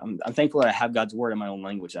 I'm thankful that I have God's word in my own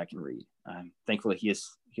language that I can read. I'm thankful that he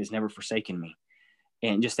has never forsaken me,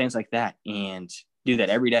 and just things like that, and do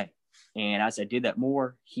that every day. And as I did that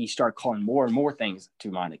more, he started calling more and more things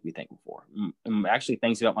to mind to be thankful for. And actually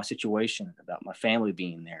things about my situation, about my family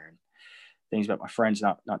being there, and things about my friends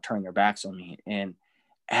not turning their backs on me. And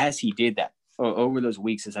as he did that over those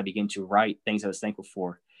weeks, as I began to write things I was thankful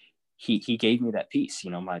for, he gave me that peace.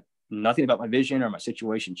 Nothing about my vision or my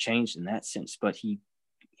situation changed in that sense, but he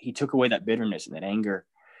took away that bitterness and that anger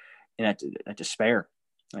and that despair,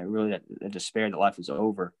 that despair that life was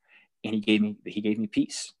over. And he gave me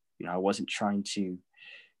peace. I wasn't trying to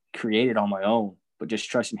create it on my own, but just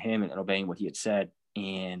trusting him and obeying what he had said.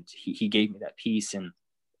 And he gave me that peace. And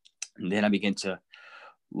then I began to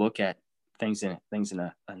look at things in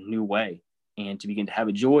a new way, and to begin to have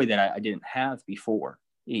a joy that I didn't have before,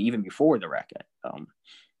 even before the wreck.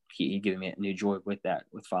 he given me a new joy with that,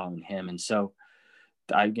 with following him. And so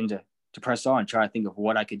I began to press on, try to think of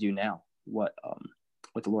what I could do now, what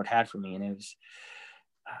the Lord had for me. And it was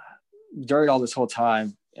during all this whole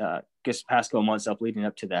time, just past couple months leading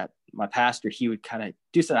up to that, my pastor, he would kind of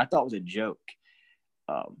do something I thought was a joke.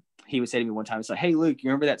 He would say to me one time, it's like, "Hey, Luke, you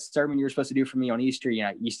remember that sermon you were supposed to do for me on Easter?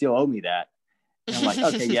 You still owe me that." And I'm like,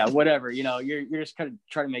 "Okay, yeah, whatever." You're just kind of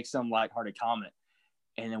trying to make some lighthearted comment.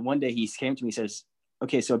 And then one day he came to me and says,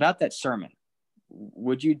 "Okay, so about that sermon,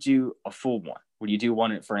 would you do a full one? Would you do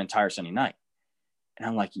one for an entire Sunday night?" And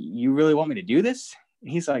I'm like, "You really want me to do this?" And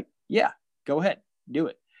he's like, "Yeah, go ahead, do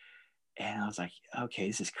it." And I was like, "Okay,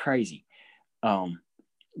 this is crazy."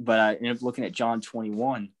 But I ended up looking at John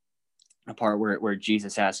 21, a part where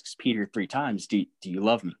Jesus asks Peter 3 times, do you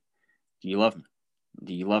love me? Do you love me?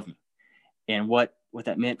 Do you love me? And what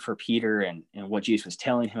that meant for Peter and what Jesus was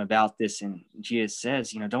telling him about this. And Jesus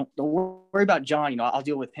says, don't worry about John. I'll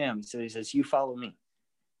deal with him. So he says, you follow me.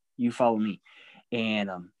 You follow me. And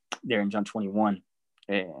there in John 21.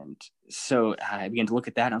 And so I began to look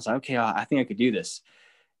at that and I was like, okay, I think I could do this.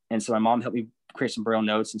 And so my mom helped me create some Braille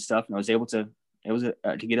notes and stuff. And I was able to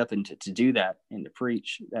get up and to do that and to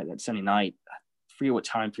preach that Sunday night. I forget what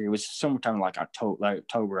time period. It was sometime like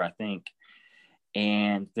October, I think.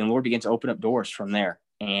 And then the Lord began to open up doors from there.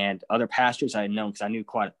 And other pastors I had known, because I knew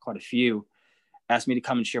quite a few, asked me to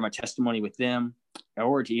come and share my testimony with them,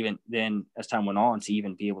 or to even then, as time went on, to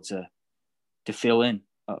even be able to fill in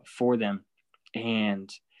for them.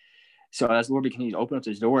 And so as the Lord began to open up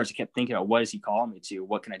those doors, I kept thinking, what is he calling me to?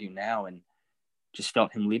 What can I do now? And just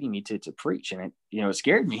felt him leading me to preach. And it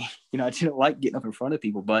scared me. I didn't like getting up in front of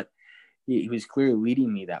people, but he was clearly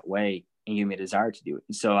leading me that way and gave me a desire to do it.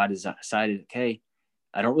 And so I decided, okay,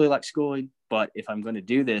 I don't really like schooling, but if I'm going to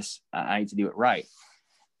do this, I need to do it right.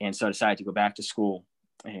 And so I decided to go back to school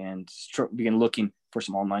and begin looking for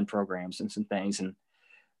some online programs and some things. And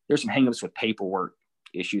there's some hangups with paperwork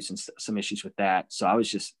issues and some issues with that. So I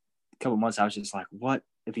was just a couple of months, I was just like, what,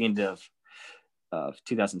 at the end of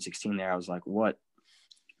 2016 there, I was like, what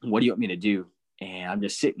do you want me to do? And I'm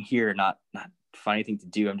just sitting here, not find anything to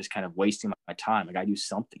do. I'm just kind of wasting my time. I got to do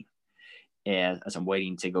something. And as I'm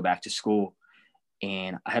waiting to go back to school,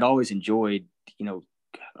 and I had always enjoyed,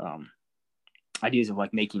 ideas of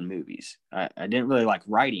like making movies. I didn't really like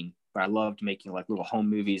writing, but I loved making like little home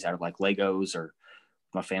movies out of like Legos or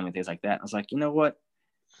my family, things like that. I was like, you know what?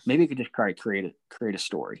 Maybe I could just create a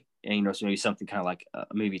story, and so maybe something kind of like a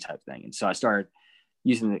movie type thing. And so I started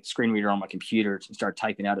using the screen reader on my computer to start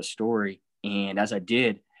typing out a story. And as I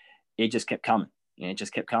did, it just kept coming, and it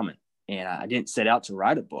just kept coming. And I didn't set out to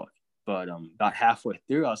write a book, but about halfway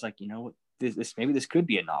through, I was like, what, maybe this could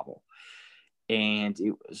be a novel. And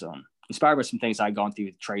it was inspired by some things I'd gone through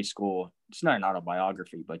with trade school. It's not an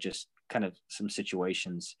autobiography, but just kind of some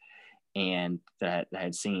situations and that I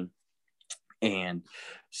had seen. And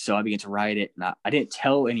so I began to write it. And I didn't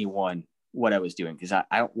tell anyone what I was doing, because I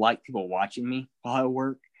don't like people watching me while I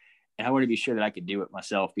work. And I wanted to be sure that I could do it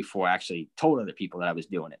myself before I actually told other people that I was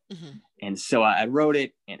doing it. Mm-hmm. And so I wrote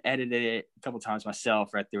it and edited it a couple of times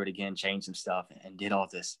myself, read through it again, changed some stuff, and did all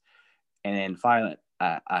this. And then finally,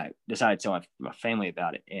 I decided to tell my family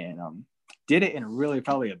about it, and did it in a really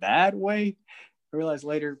probably a bad way. I realized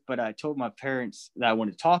later, but I told my parents that I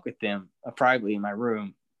wanted to talk with them privately in my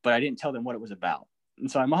room, but I didn't tell them what it was about. And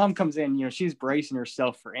so my mom comes in, she's bracing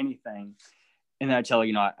herself for anything. And then I tell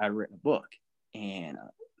her, I'd written a book. And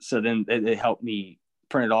so then they helped me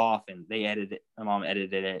print it off, and they edited it. My mom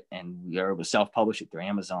edited it, and we were able to self-publish it through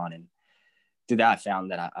Amazon. And through that, I found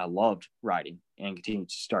that I loved writing and continued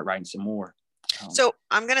to start writing some more. So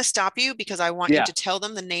I'm going to stop you because I want you to tell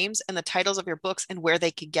them the names and the titles of your books and where they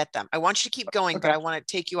could get them. I want you to keep going, okay, but I want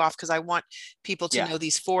to take you off because I want people to know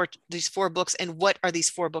these four books, and what are these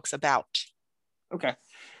 4 books about? Okay.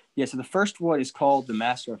 Yeah. So the first one is called The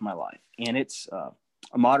Master of My Life, and it's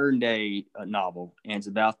a modern day novel. And it's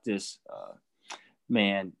about this a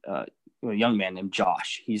young man named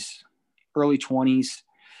Josh. He's early 20s,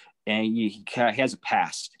 and he has a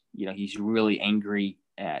past. He's really angry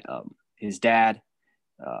at his dad.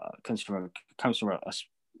 Comes from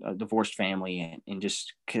a divorced family, and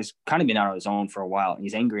just has kind of been out on his own for a while. And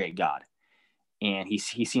he's angry at God, and he's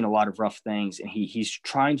seen a lot of rough things, and he's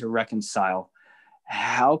trying to reconcile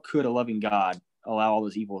how could a loving God allow all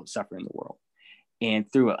this evil and suffering in the world. And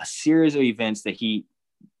through a series of events that he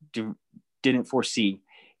didn't foresee,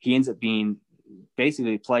 he ends up being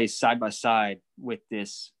basically placed side by side with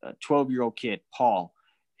this 12-year-old kid, Paul,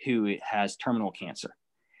 who has terminal cancer.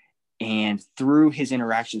 And through his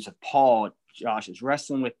interactions with Paul, Josh is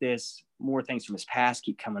wrestling with this. More things from his past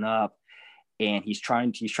keep coming up. and he's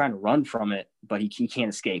trying to run from it, but he can't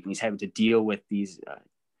escape, and he's having to deal with these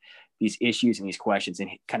issues and these questions,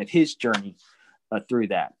 and kind of his journey through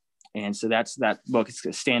that. And so that's that book. It's a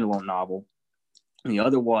standalone novel. And the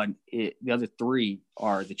other three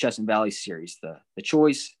are the Chestnut Valley series: the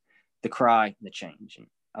Choice, the Cry, and the Change. And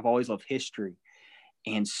I've always loved history,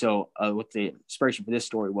 and so what the inspiration for this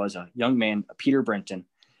story was a young man, Peter Brenton.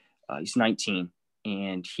 He's 19,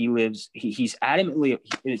 and he's adamantly,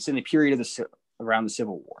 it's in the period of around the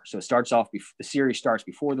Civil War. So it starts off, the series starts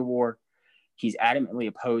before the war. He's adamantly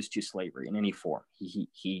opposed to slavery in any form.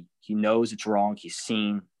 He knows it's wrong. He's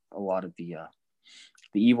seen a lot of the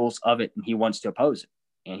evils of it, and he wants to oppose it.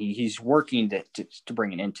 And he's working to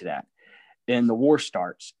bring an end to that. Then the war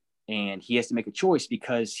starts, and he has to make a choice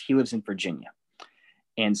because he lives in Virginia.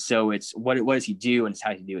 And so it's what does he do, and it's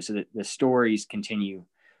how he do it. So the stories continue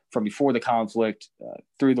from before the conflict,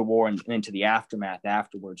 through the war, and into the aftermath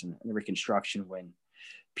afterwards, and the Reconstruction, when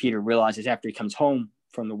Peter realizes after he comes home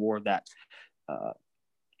from the war that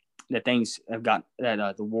things have got,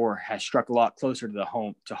 that the war has struck a lot closer to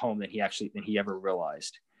home than he ever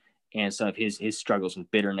realized. And some of his struggles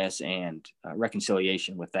with bitterness and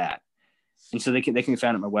reconciliation with that. And so they can be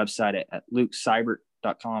found at my website at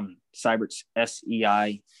lukeseibert.com. Seibert's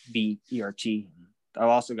Seibert. I've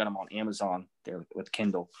also got them on Amazon there with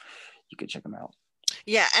Kindle. You can check them out.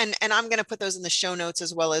 Yeah. And I'm going to put those in the show notes,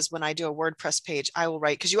 as well as when I do a WordPress page, I will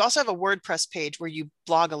write, because you also have a WordPress page where you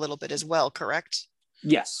blog a little bit as well, correct?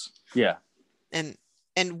 Yes. Yeah. And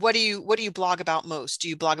what do you blog about most? Do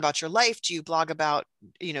you blog about your life? Do you blog about,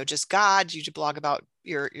 just God? Do you blog about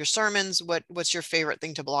your sermons? What's your favorite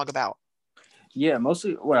thing to blog about? Yeah,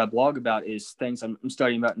 mostly what I blog about is things I'm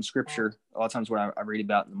studying about in scripture. A lot of times what I read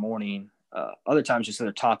about in the morning. Other times just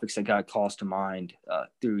other topics that God calls to mind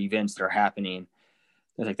through events that are happening,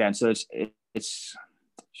 things like that. And so it's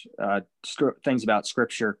things about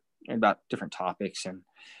scripture and about different topics and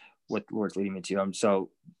what the Lord's leading me to. So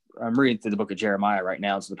I'm reading through the book of Jeremiah right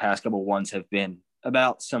now. So the past couple of ones have been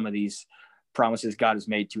about some of these promises God has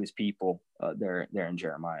made to his people there in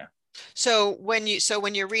Jeremiah. So when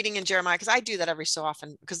you're reading in Jeremiah, because I do that every so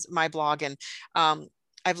often, because my blog, and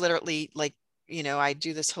I've literally, I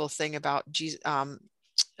do this whole thing about Jesus.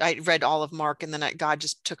 I read all of Mark, and then God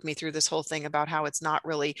just took me through this whole thing about how it's not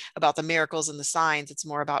really about the miracles and the signs. It's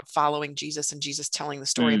more about following Jesus and Jesus telling the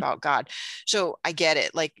story about God. So I get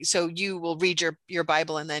it. So you will read your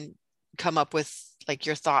Bible and then come up with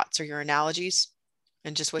your thoughts or your analogies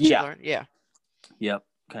and just what you learned. Yeah. Yep.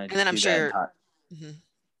 Kind of. And then I'm sure.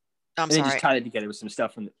 I'm sorry. Just tie that together with some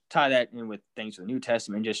stuff tie that in with things from the New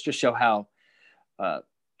Testament, and just show how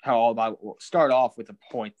all the Bible will start off with a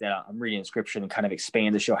point that I'm reading in scripture and kind of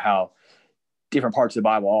expand to show how different parts of the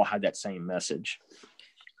Bible all have that same message.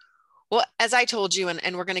 Well, as I told you,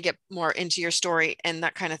 and we're going to get more into your story and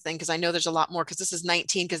that kind of thing, because I know there's a lot more, because this is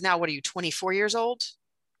 19, because now what are you, 24 years old?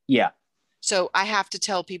 Yeah. So I have to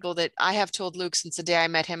tell people that I have told Luke since the day I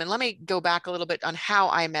met him. And let me go back a little bit on how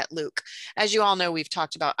I met Luke. As you all know, I've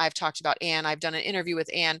talked about Anne. I've done an interview with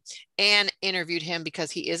Anne. Anne interviewed him because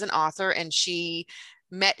he is an author, and she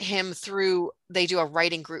met him they do a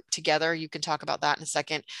writing group together. You can talk about that in a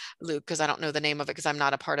second, Luke, because I don't know the name of it because I'm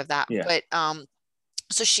not a part of that. Yeah. But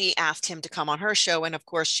so she asked him to come on her show. And of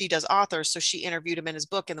course she does authors. So she interviewed him in his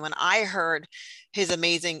book. And when I heard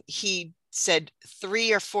he said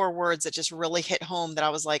 3 or 4 words that just really hit home, that I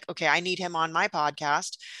was like, okay, I need him on my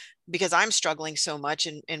podcast, because I'm struggling so much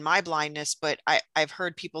in my blindness. But I've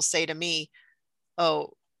heard people say to me,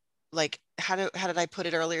 oh, how did I put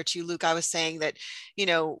it earlier to you, Luke? I was saying that,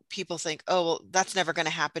 people think, oh, well, that's never going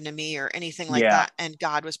to happen to me or anything like that. And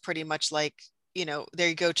God was pretty much like, there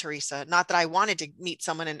you go, Teresa. Not that I wanted to meet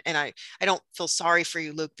someone, and I don't feel sorry for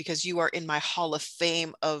you, Luke, because you are in my hall of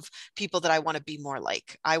fame of people that I want to be more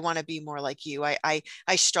like. I want to be more like you. I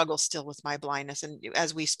struggle still with my blindness. And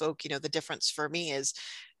as we spoke, the difference for me is,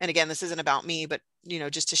 and again, this isn't about me, but,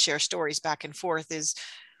 just to share stories back and forth is,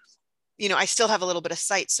 I still have a little bit of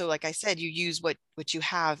sight. So like I said, you use what you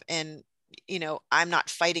have, and, I'm not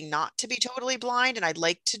fighting not to be totally blind, and I'd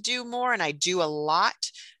like to do more, and I do a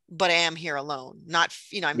lot, but I am here alone. Not,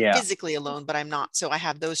 I'm physically alone, but I'm not. So I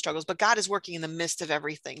have those struggles, but God is working in the midst of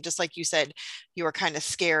everything. Just like you said, you were kind of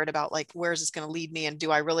scared about where's this going to lead me? And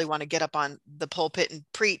do I really want to get up on the pulpit and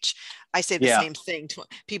preach? I say the same thing.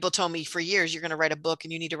 People told me for years, you're going to write a book,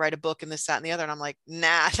 and you need to write a book, and this, that, and the other. And I'm like,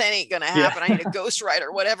 nah, that ain't going to happen. I need a ghostwriter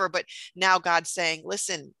or whatever. But now God's saying,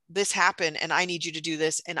 listen, this happen and I need you to do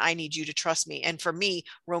this and I need you to trust me. And for me,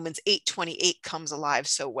 Romans 8:28 comes alive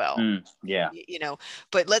so well. Yeah. You know,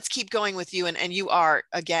 but let's keep going with you. And you are,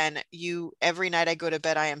 again, every night I go to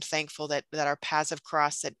bed, I am thankful that our paths have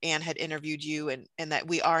crossed, that Anne had interviewed you, and that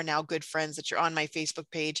we are now good friends, that you're on my Facebook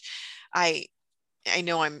page. I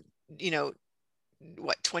know I'm,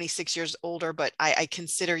 26 years older, but I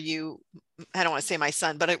consider you, I don't want to say my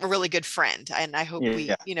son, but a really good friend. And I hope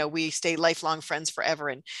we stay lifelong friends forever.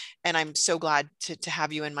 And I'm so glad to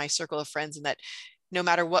have you in my circle of friends, and that no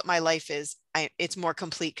matter what my life is, it's more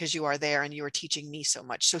complete because you are there and you are teaching me so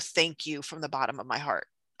much. So thank you from the bottom of my heart.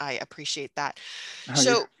 I appreciate that.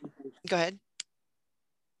 So go ahead.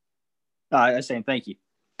 I was saying thank you.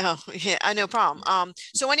 Oh yeah, no problem.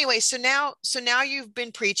 So anyway, so now you've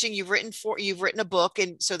been preaching, you've written a book.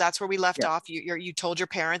 And so that's where we left off. You told your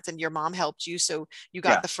parents and your mom helped you. So you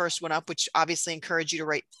got the first one up, which obviously encouraged you to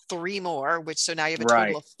write 3 more, so now you have a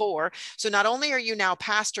total of 4. So not only are you now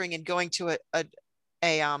pastoring and going to a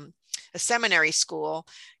seminary school,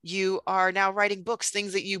 you are now writing books,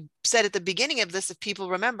 things that you said at the beginning of this, if people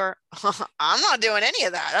remember, I'm not doing any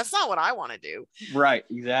of that. That's not what I want to do. Right.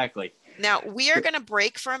 Exactly. Now we are going to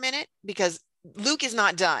break for a minute because Luke is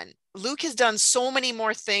not done. Luke has done so many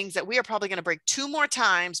more things that we are probably going to break 2 more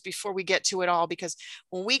times before we get to it all, because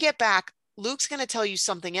when we get back, Luke's going to tell you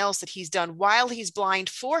something else that he's done while he's blind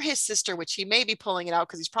for his sister, which he may be pulling it out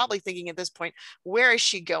because he's probably thinking at this point, where is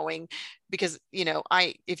she going? Because,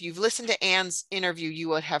 if you've listened to Anne's interview, you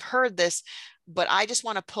would have heard this, but I just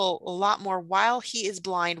want to pull a lot more while he is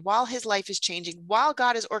blind, while his life is changing, while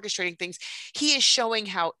God is orchestrating things. He is showing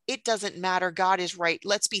how it doesn't matter. God is right.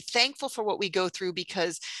 Let's be thankful for what we go through,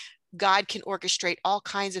 because God can orchestrate all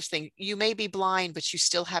kinds of things. You may be blind, but you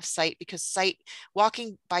still have sight, because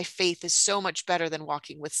walking by faith is so much better than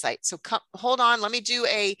walking with sight. So hold on. Let me do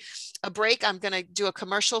a break. I'm going to do a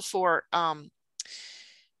commercial for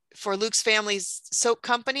Luke's family's soap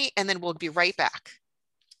company, and then we'll be right back.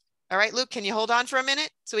 All right, Luke, can you hold on for a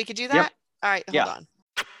minute so we can do that? Yep. All right, hold on.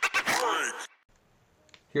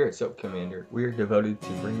 Here at Soap Commander, we are devoted to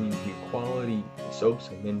bringing you quality soaps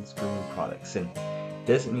and men's grooming products. And it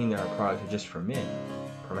doesn't mean that our products are just for men.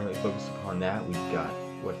 Primarily focused upon that, we've got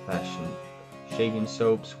old-fashioned shaving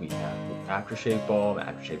soaps, we have aftershave balm,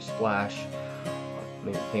 aftershave splash,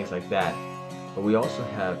 things like that. But we also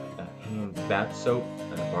have a hand bath soap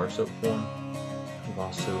and a bar soap form. We've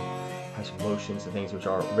also have some lotions and things which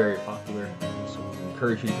are very popular, so we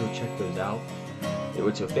encourage you to go check those out.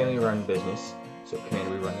 It's a family-run business, so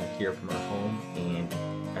Commander, we run that here from our home, and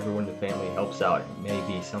everyone in the family helps out. It may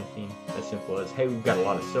be something as simple as, hey, we've got a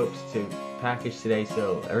lot of soaps to package today,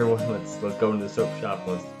 so everyone let's go into the soap shop,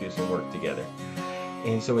 let's do some work together.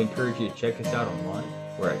 And so we encourage you to check us out online.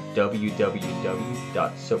 We're at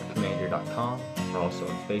www.soapcommander.com. We're also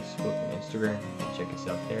on Facebook and Instagram. Check us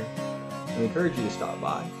out there. We encourage you to stop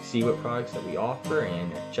by, see what products that we offer,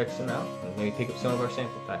 and check some out, and maybe pick up some of our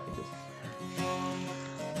sample packages.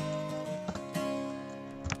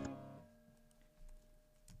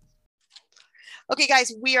 Okay,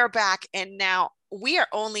 guys, we are back, and now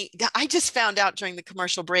I just found out during the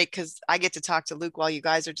commercial break, because I get to talk to Luke while you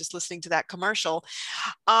guys are just listening to that commercial.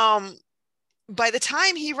 By the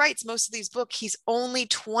time he writes most of these books, he's only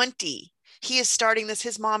 20. He is starting this.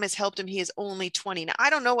 His mom has helped him. He is only 20. Now, I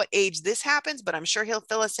don't know what age this happens, but I'm sure he'll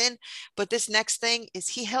fill us in. But this next thing is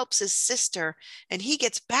he helps his sister, and he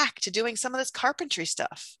gets back to doing some of this carpentry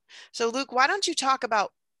stuff. So Luke, why don't you talk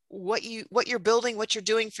about what you're building, what you're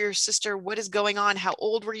doing for your sister, what is going on? How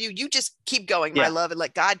old were you? You just keep going, my love, and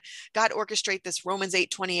let God orchestrate this. Romans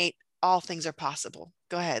 8:28, all things are possible.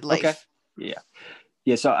 Go ahead, life. Okay. Yeah.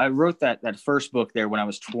 So I wrote that first book there when I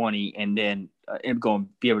was 20, and then I'm going to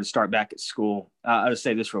be able to start back at school. I'll just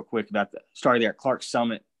say this real quick about starting there at Clark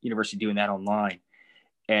Summit University, doing that online.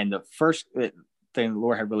 And the first thing the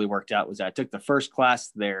Lord had really worked out was that I took the first class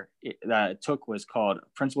there that I took was called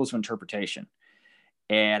Principles of Interpretation.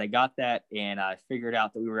 And I got that, and I figured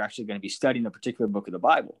out that we were actually going to be studying a particular book of the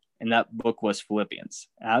Bible. And that book was Philippians.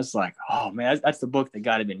 And I was like, oh man, that's the book that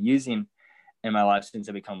God had been using in my life since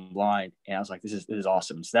I become blind. And I was like, this is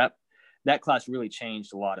awesome. So that class really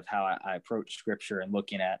changed a lot of how I approach scripture and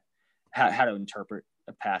looking at how to interpret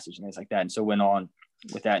a passage and things like that. And so went on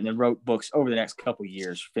with that, and then wrote books over the next couple of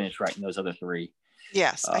years, finished writing those other 3.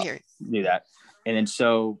 Yes, I hear you. Do that. And then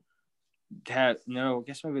I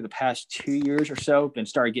guess maybe the past 2 years or so, then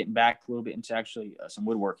started getting back a little bit into actually some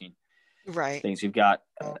woodworking things. We've got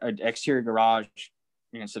an exterior garage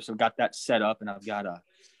and stuff. So we've got that set up, and I've got a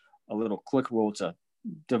little click rule. It's a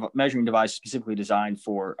measuring device specifically designed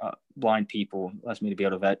for blind people. It allows me to be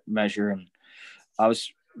able to measure. And I was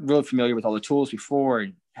really familiar with all the tools before,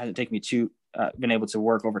 and hasn't taken me to been able to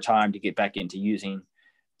work over time to get back into using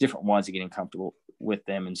different ones and getting comfortable with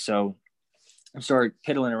them. And so I started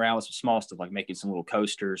piddling around with some small stuff, like making some little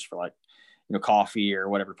coasters for like, coffee or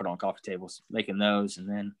whatever, put on coffee tables, making those. And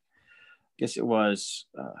then I guess it was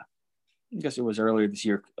earlier this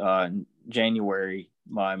year, in January,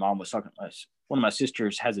 my mom was talking, one of my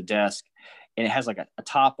sisters has a desk and it has like a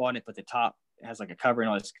top on it, but the top has like a covering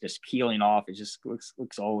on it, it's just peeling off. It just looks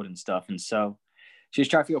old and stuff. And so she was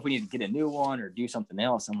trying to figure out if we need to get a new one or do something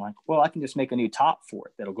else. I'm like, well, I can just make a new top for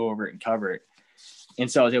it that'll go over it and cover it.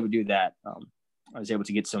 And so I was able to do that. I was able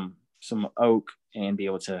to get some oak and be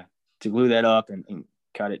able to glue that up and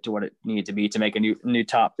cut it to what it needed to be to make a new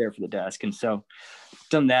top there for the desk. And so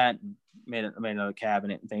done that, and made another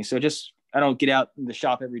cabinet and things. So just, I don't get out in the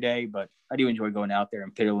shop every day, but I do enjoy going out there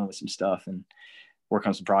and piddling with some stuff and work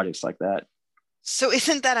on some projects like that. So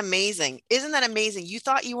isn't that amazing? Isn't that amazing? You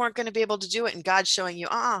thought you weren't going to be able to do it, and God's showing you,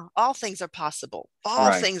 all things are possible. All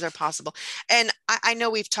right. things are possible. And I know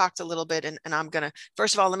we've talked a little bit, and I'm going to,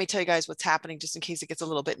 first of all, let me tell you guys what's happening, just in case it gets a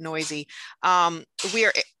little bit noisy.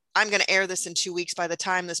 I'm going to air this in 2 weeks. By the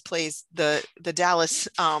time this plays, the Dallas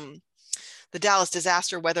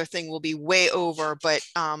disaster weather thing will be way over, but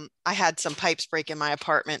I had some pipes break in my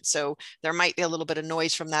apartment, so there might be a little bit of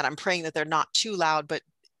noise from that. I'm praying that they're not too loud, but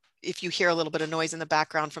if you hear a little bit of noise in the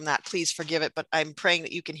background from that, please forgive it. But I'm praying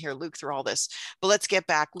that you can hear Luke through all this. But let's get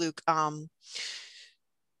back, Luke.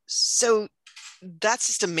 So that's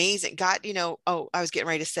just amazing. God, I was getting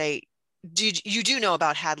ready to say, you do know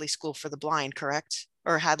about Hadley School for the Blind, correct?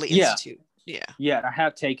 Or Hadley Institute? Yeah. Yeah, I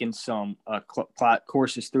have taken some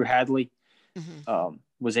courses through Hadley. Mm-hmm.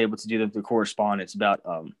 Was able to do them through correspondence about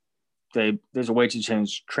there's a way to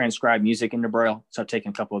transcribe music into Braille. So I've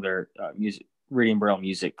taken a couple of their reading Braille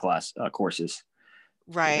music class courses.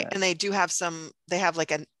 Right. And they do have they have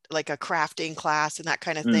like a crafting class and that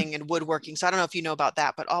kind of thing, and woodworking. So I don't know if you know about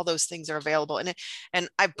that, but all those things are available. And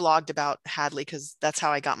I've blogged about Hadley because that's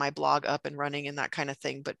how I got my blog up and running and that kind of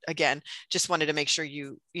thing. But again, just wanted to make sure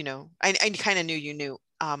I kind of knew you knew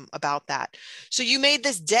about that. So you made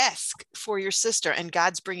this desk for your sister, and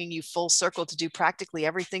God's bringing you full circle to do practically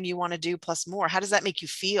everything you want to do plus more. How does that make you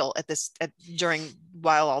feel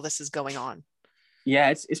while all this is going on? Yeah,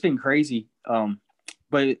 it's been crazy.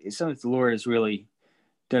 But it's something that the Lord has really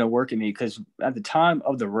done a work in me, because at the time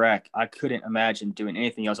of the wreck, I couldn't imagine doing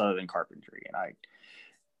anything else other than carpentry. And I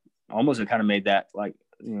almost kind of made that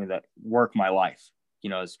that work my life.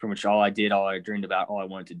 It's pretty much all I did, all I dreamed about, all I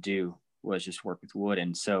wanted to do was just work with wood.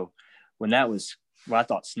 And so when that was what I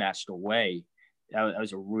thought snatched away, that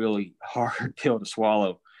was a really hard pill to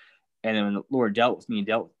swallow. And then when the Lord dealt with me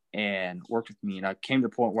and worked with me, and I came to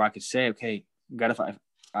the point where I could say, okay, God, if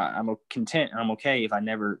I'm content and I'm okay if I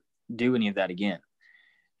never do any of that again.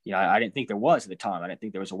 I didn't think there was at the time. I didn't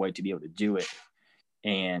think there was a way to be able to do it.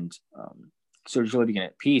 And so it was really being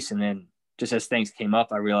at peace. And then just as things came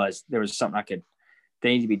up, I realized there was something that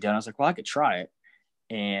needed to be done. I was like, well, I could try it,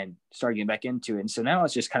 and started getting back into it. And so now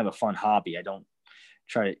it's just kind of a fun hobby. I don't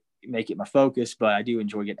try to make it my focus, but I do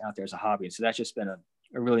enjoy getting out there as a hobby. And so that's just been a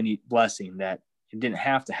really neat blessing that it didn't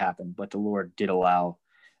have to happen, but the Lord did allow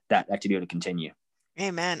that to be able to continue.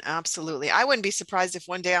 Amen. Absolutely. I wouldn't be surprised if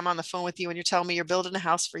one day I'm on the phone with you and you're telling me you're building a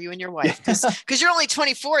house for you and your wife, because you're only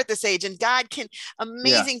 24 at this age, and God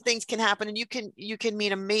amazing things can happen, and you can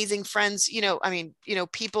meet amazing friends.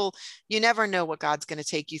 People, you never know what God's going to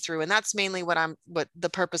take you through. And that's mainly what the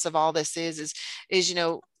purpose of all this is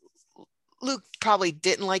Luke probably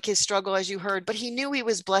didn't like his struggle, as you heard, but he knew he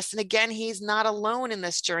was blessed. And again, he's not alone in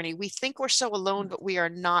this journey. We think we're so alone, but we are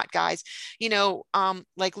not, guys.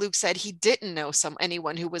 Like Luke said, he didn't know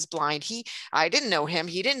anyone who was blind. I didn't know him.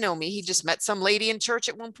 He didn't know me. He just met some lady in church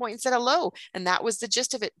at one point and said hello. And that was the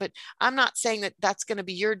gist of it. But I'm not saying that that's going to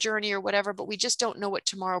be your journey or whatever, but we just don't know what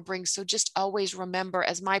tomorrow brings. So just always remember,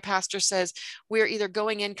 as my pastor says, we're either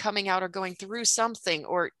going in, coming out, or going through something,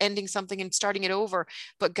 or ending something and starting it over.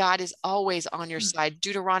 But God is always on your side.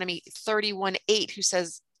 Deuteronomy 31:8, who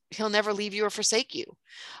says he'll never leave you or forsake you.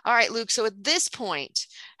 All right, Luke. So at this point,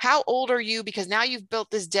 how old are you? Because now you've built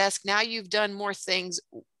this desk. Now you've done more things,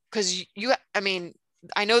 because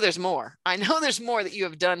I know there's more. I know there's more that you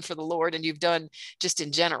have done for the Lord, and you've done just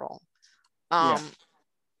in general.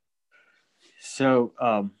 So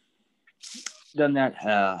done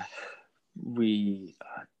that. We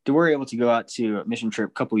were able to go out to a mission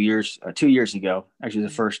trip 2 years ago. Actually, the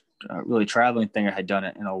first really traveling thing I had done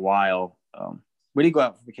it in a while. We did go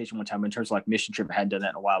out for vacation one time, but in terms of like mission trip, I hadn't done that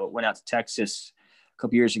in a while, but went out to Texas a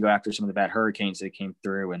couple years ago after some of the bad hurricanes that came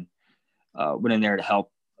through, and went in there to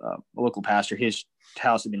help a local pastor. His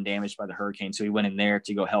house had been damaged by the hurricane, so he went in there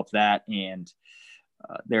to go help that. And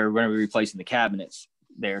they're going to be replacing the cabinets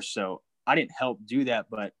there. So I didn't help do that,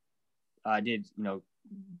 but I did,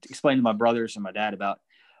 explain to my brothers and my dad about,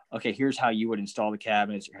 okay, here's how you would install the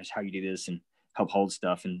cabinets, here's how you do this, and help hold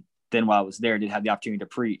stuff. And then while I was there, I did have the opportunity to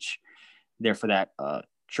preach there for that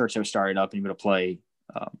church that was started up and able to play.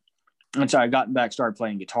 And so I got back, started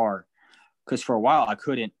playing guitar, because for a while I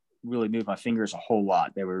couldn't really move my fingers a whole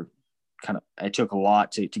lot. They were it took a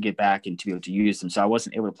lot to get back and to be able to use them. So I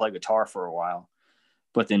wasn't able to play guitar for a while,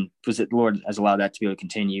 but then the Lord has allowed that to be able to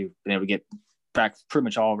continue, been able to get back pretty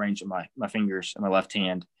much all range of my fingers and my left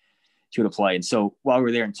hand to be able to play. And so while we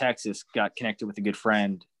were there in Texas, got connected with a good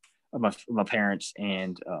friend of my parents,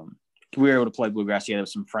 and we were able to play bluegrass together with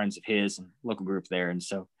some friends of his and local group there. And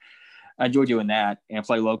so I enjoy doing that, and I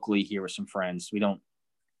play locally here with some friends. We don't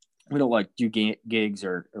like do gigs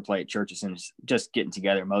or play at churches, and it's just getting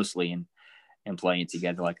together mostly and playing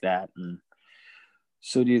together like that. And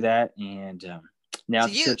so do that. And now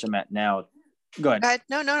the church I'm at now, go ahead.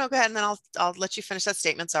 No, go ahead. And then I'll let you finish that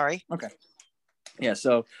statement. Sorry. Okay. Yeah.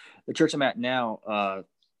 So the church I'm at now,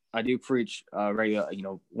 I do preach regular,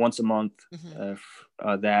 once a month,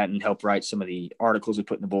 that, and help write some of the articles we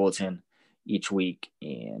put in the bulletin each week,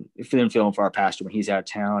 and then film for our pastor when he's out of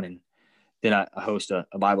town. And then I host a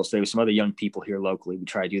Bible study with some other young people here locally. We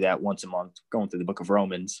try to do that once a month, going through the book of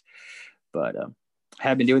Romans. But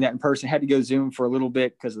have been doing that in person. Had to go Zoom for a little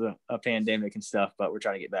bit because of the pandemic and stuff, but we're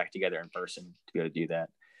trying to get back together in person to be able to do that.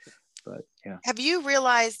 But yeah. Have you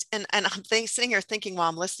realized, and I'm sitting here thinking while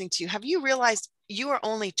I'm listening to you, have you realized you are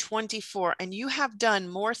only 24 and you have done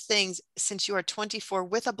more things since you are 24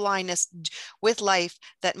 with a blindness, with life,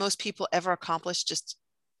 that most people ever accomplished just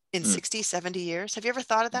in 60, 70 years? Have you ever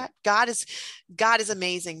thought of that? God is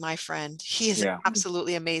amazing, my friend. He is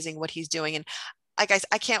absolutely amazing what he's doing. And guys,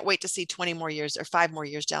 I can't wait to see 20 more years or 5 more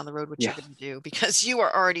years down the road what you're going to do, because you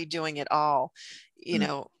are already doing it all,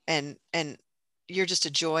 and you're just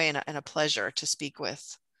a joy and a pleasure to speak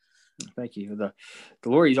with. Thank you. The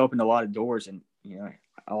Lord, he's opened a lot of doors, and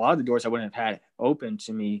a lot of the doors I wouldn't have had open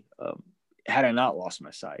to me had I not lost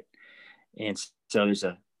my sight. And so there's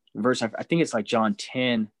a verse, I think it's like John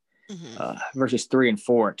 10, verses 3 and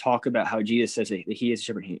 4, talk about how Jesus says that he is a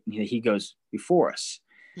shepherd. He goes before us.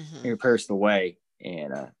 He prepares the way.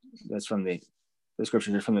 And that's from the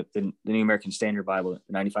scriptures are from the New American Standard Bible,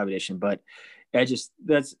 the 95 edition. But that's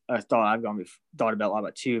a thought I've thought about a lot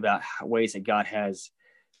about too, about ways that God has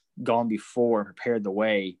gone before and prepared the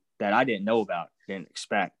way that I didn't know about, didn't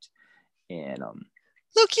expect. And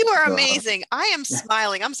Luke, you are amazing. I am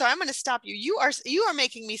smiling. I'm sorry. I'm going to stop you. You are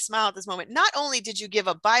making me smile at this moment. Not only did you give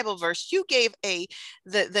a Bible verse, you gave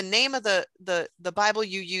the name of the Bible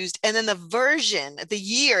you used, and then the version, the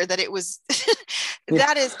year that it was.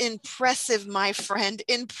 That is impressive, my friend.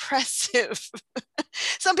 Impressive.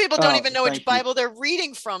 Some people don't even know which Bible they're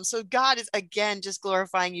reading from. So God is, again, just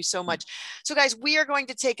glorifying you so much. So guys, we are going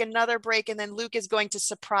to take another break, and then Luke is going to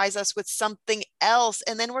surprise us with something else.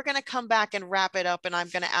 And then we're going to come back and wrap it up. And I'm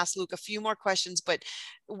going to ask Luke a few more questions, but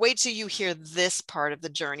wait till you hear this part of the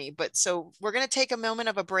journey. But so we're going to take a moment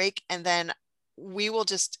of a break, and then we will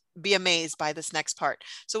just be amazed by this next part.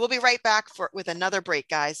 So we'll be right back with another break,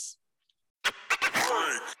 guys.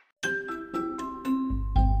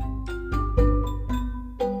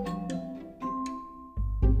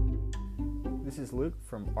 This is Luke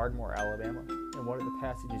from Ardmore, Alabama, and one of the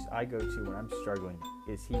passages I go to when I'm struggling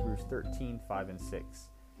is Hebrews 13, 5 and 6.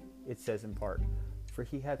 It says in part, "For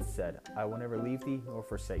he hath said, I will never leave thee nor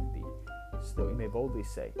forsake thee, so that we may boldly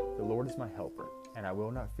say, The Lord is my helper, and I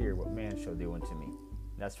will not fear what man shall do unto me."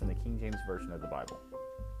 And that's from the King James Version of the Bible.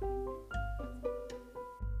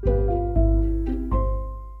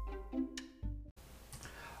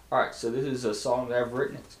 All right, so this is a song that I've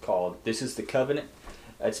written. It's called "This is the Covenant."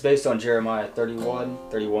 It's based on Jeremiah 31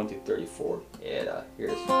 through 34. And here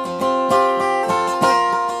it is.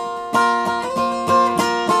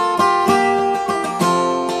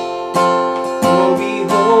 Oh,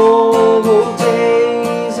 behold,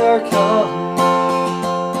 days are coming.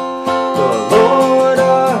 The Lord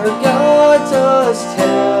our God does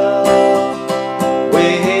tell,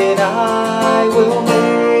 when I will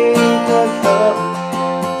make a covenant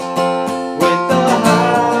with the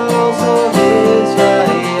house of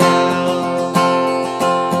Israel,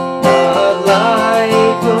 not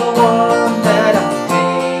like the one that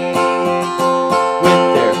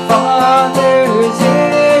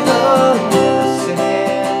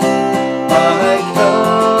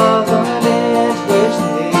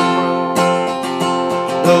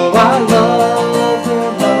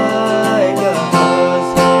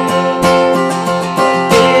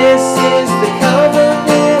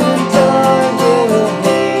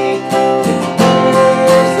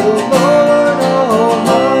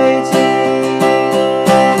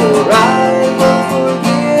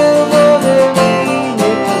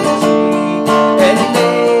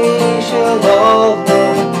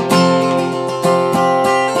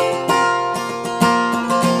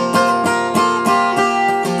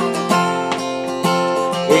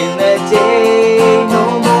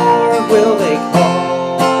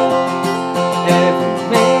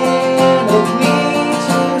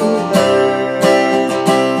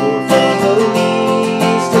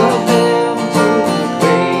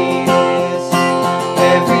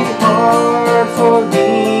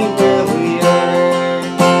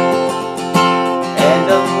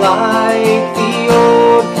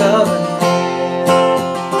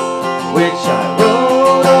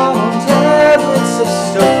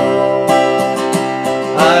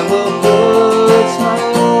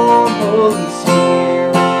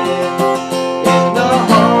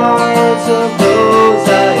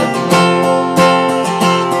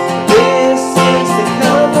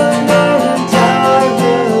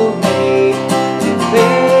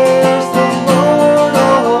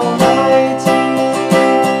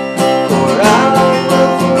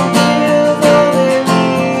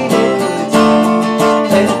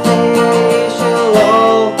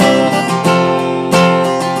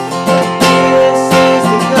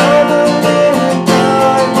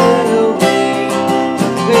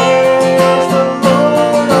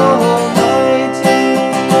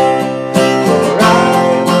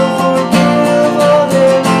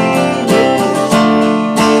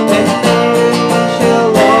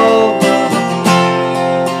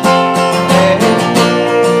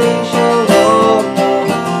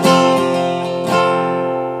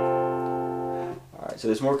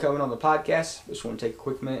there's more coming on the podcast. Just want to take a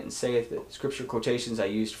quick minute and say that the scripture quotations I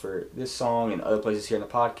used for this song and other places here in the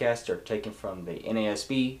podcast are taken from the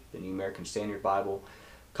NASB, the New American Standard Bible,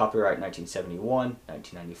 copyright 1971,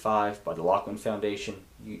 1995, by the Lockman Foundation.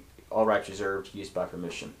 All rights reserved, used by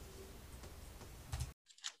permission.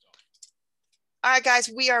 All right, guys,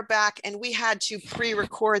 we are back, and we had to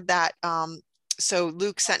pre-record that. So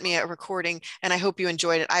Luke sent me a recording, and I hope you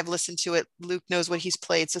enjoyed it. I've listened to it. Luke knows what he's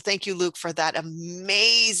played. So thank you, Luke, for that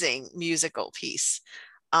amazing musical piece.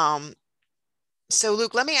 So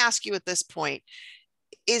Luke, let me ask you at this point,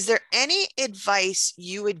 is there any advice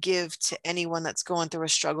you would give to anyone that's going through a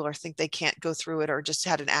struggle or think they can't go through it or just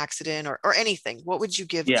had an accident or anything? What would you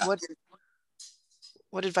give? Yeah.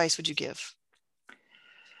 What advice would you give?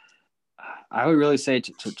 I would really say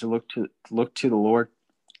to look to the Lord,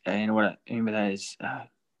 and what I mean by that is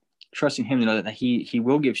trusting Him to know that He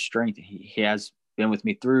will give strength. He has been with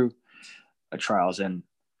me through trials, and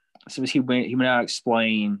so He went out to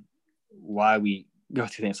explain why we go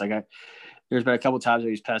through things. Like there's been a couple of times over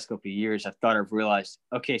these past couple of years I thought I've realized,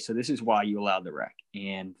 okay, so this is why you allowed the wreck,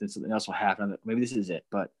 and then something else will happen. Maybe this is it,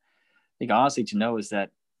 but I think honestly to know is that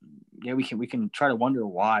we can try to wonder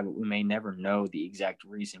why, but we may never know the exact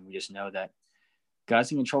reason. We just know that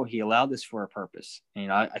God's in control. He allowed this for a purpose.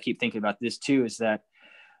 And I keep thinking about this too, is that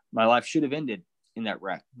my life should have ended in that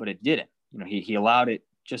wreck, but it didn't. He allowed it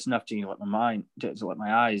just enough to let my mind, to let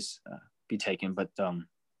my eyes be taken, but to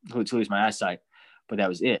lose my eyesight. But that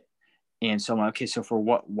was it. And so I'm like, okay, so for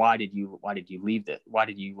what? Why did you leave that? Why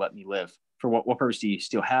did you let me live? For what purpose do you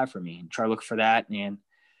still have for me? And try to look for that, and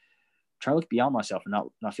try to look beyond myself and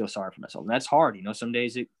not feel sorry for myself. And that's hard. Some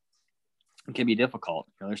days it can be difficult.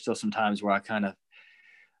 There's still some times where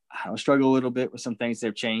I struggle a little bit with some things that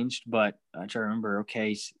have changed, but I try to remember,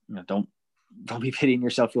 okay, don't be pitying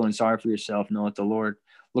yourself, feeling sorry for yourself. Know that look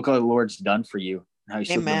what the Lord's done for you, and how He's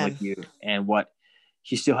still been with you, and what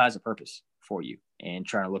He still has a purpose for you, and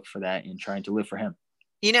trying to look for that and trying to live for Him.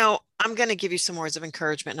 I'm going to give you some words of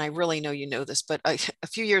encouragement, and I really know you know this, but a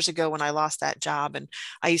few years ago when I lost that job, and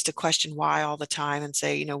I used to question why all the time and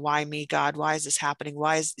say, why me, God? Why is this happening?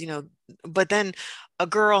 But then a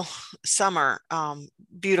girl, Summer,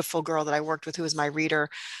 beautiful girl that I worked with, who was my reader,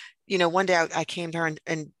 one day I came to her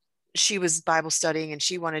and she was Bible studying, and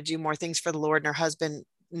she wanted to do more things for the Lord. And her husband,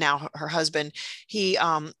 now her husband, he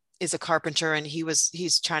is a carpenter, and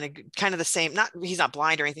he's trying to kind of the same, he's not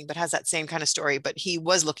blind or anything, but has that same kind of story, but he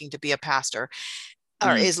was looking to be a pastor,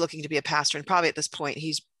 or is looking to be a pastor. And probably at this point,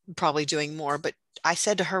 he's probably doing more. But I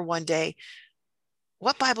said to her one day,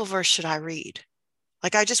 what Bible verse should I read?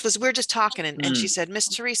 Like we're just talking. And she said, Miss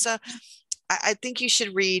Teresa, I think you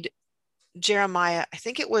should read Jeremiah. I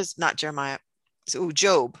think it was not Jeremiah.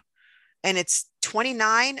 Job. And it's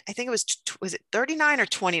 29. I think was it 39 or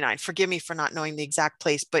 29? Forgive me for not knowing the exact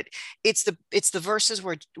place, but it's the verses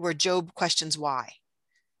where Job questions why.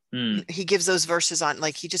 He gives those verses on,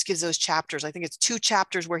 he just gives those chapters. I think it's 2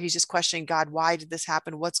 chapters where he's just questioning God. Why did this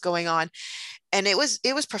happen? What's going on? And it was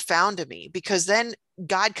profound to me, because then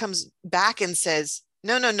God comes back and says,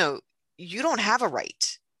 no, you don't have a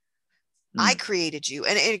right. I created you.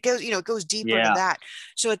 And it goes deeper to that.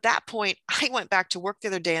 So at that point, I went back to work the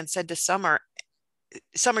other day and said to Summer,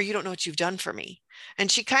 you don't know what you've done for me. And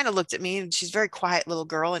she kind of looked at me, and she's a very quiet little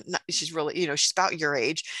girl, and she's really, she's about your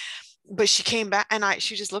age, but she came back and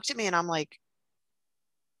she just looked at me, and I'm like,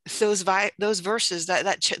 those verses,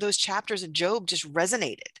 those chapters in Job just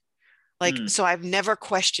resonated. So I've never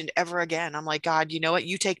questioned ever again. I'm like, God, you know what?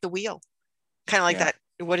 You take the wheel. Kind of like that.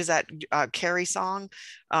 What is that Carrie song?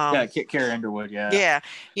 Carrie Underwood. Yeah.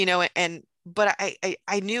 But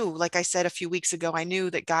I knew, like I said a few weeks ago, I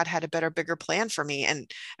knew that God had a better, bigger plan for me.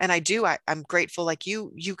 And I'm grateful. Like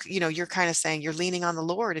you're kind of saying you're leaning on the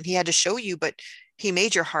Lord, and He had to show you, but He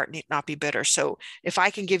made your heart not be bitter. So if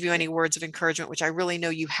I can give you any words of encouragement, which I really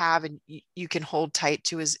know you have, and you can hold tight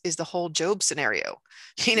to, is the whole Job scenario.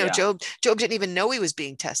 Job didn't even know he was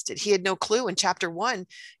being tested. He had no clue. In chapter 1,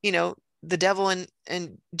 the devil and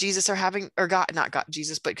Jesus are having, or God, not God,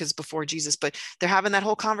 Jesus, but because before Jesus, but they're having that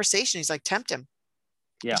whole conversation. He's like, tempt him.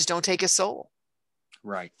 Yeah. Just don't take his soul.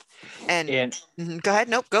 Right. And go ahead.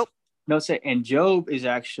 Nope. Go. No, say, and Job is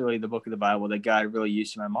actually the book of the Bible that God really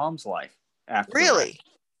used in my mom's life. After really?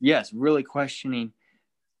 Yes. Really questioning,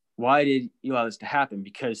 why did you allow this to happen?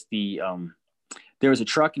 Because there was a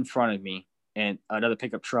truck in front of me and another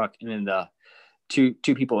pickup truck, and then the two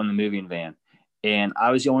people in the moving van. And I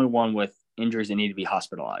was the only one with injuries that needed to be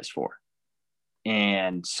hospitalized for.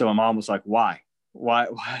 And so my mom was like, why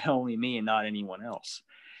only me and not anyone else?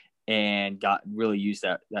 And God really used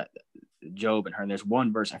that Job and her. And there's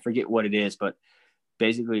one verse, I forget what it is, but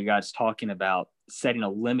basically God's talking about setting a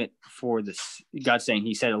limit for this. God saying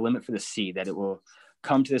he set a limit for the sea, that it will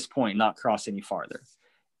come to this point, not cross any farther.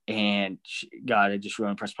 And God had just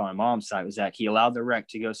really impressed upon my mom's side was that he allowed the wreck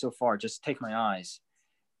to go so far, just to take my eyes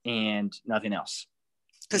and nothing else.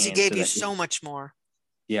 Because he gave you so much more.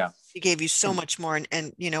 Yeah. He gave you so much more.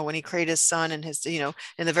 And, you know, when he created his son and his, you know,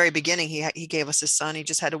 in the very beginning, he gave us his son. He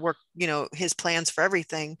just had to work, you know, his plans for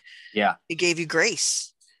everything. Yeah. He gave you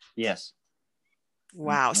grace. Yes.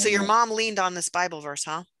 Wow. So your mom leaned on this Bible verse,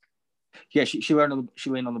 huh? Yeah. She leaned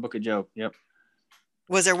on the book of Job. Yep.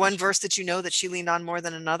 Was there one verse that you know that she leaned on more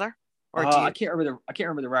than another? Or I can't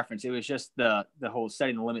remember the reference. It was just the whole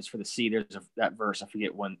setting the limits for the sea. There's that verse. I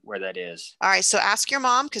forget where that is. All right. So ask your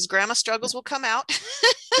mom, because grandma struggles will come out.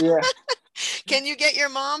 Yeah. Can you get your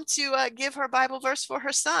mom to give her Bible verse for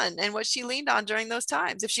her son and what she leaned on during those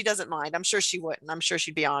times? If she doesn't mind, I'm sure she wouldn't. I'm sure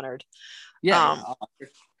she'd be honored. Yeah.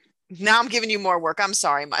 Now I'm giving you more work. I'm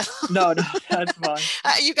sorry, Milo. No, that's fine.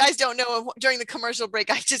 You guys don't know, during the commercial break,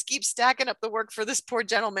 I just keep stacking up the work for this poor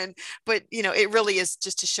gentleman. But, you know, it really is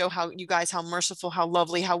just to show how you guys, how merciful, how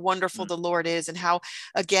lovely, how wonderful the Lord is. And how,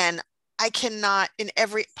 again, I cannot, in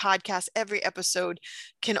every podcast, every episode,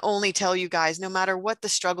 can only tell you guys, no matter what the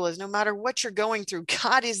struggle is, no matter what you're going through,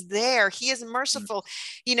 God is there. He is merciful.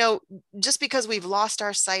 You know, just because we've lost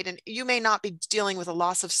our sight, and you may not be dealing with a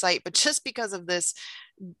loss of sight, but just because of this,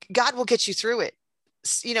 God will get you through it.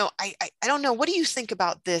 You know, I don't know. What do you think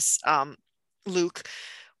about this, Luke?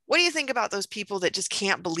 What do you think about those people that just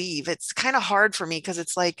can't believe? It's kind of hard for me because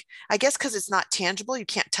it's like, I guess because it's not tangible. You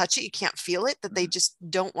can't touch it. You can't feel it, that they just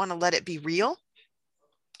don't want to let it be real.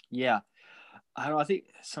 Yeah. I don't know. I think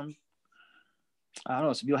some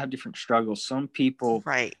people have different struggles. Some people,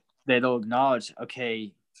 right, they'll acknowledge,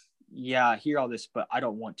 okay, yeah, I hear all this, but I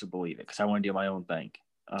don't want to believe it because I want to do my own thing.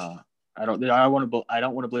 I don't want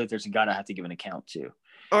to believe there's a God I have to give an account to.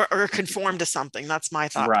 Or conform to something. That's my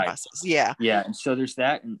thought process. Yeah. Yeah. And so there's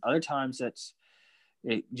that. And other times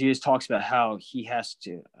Jesus talks about how he has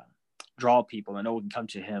to draw people, and no one can come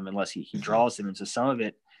to him unless he draws them. And so some of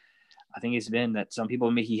it, I think, it's been that some people,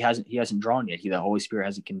 maybe he hasn't drawn yet. The Holy Spirit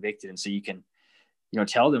hasn't convicted. And so you can, you know,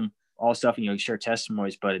 tell them all stuff and, you know, share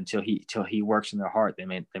testimonies, but until he works in their heart, they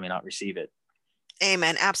may not receive it.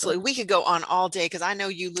 Amen. Absolutely. We could go on all day, because I know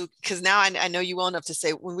you, Luke, because now I know you well enough to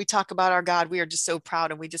say, when we talk about our God, we are just so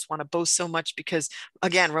proud, and we just want to boast so much because,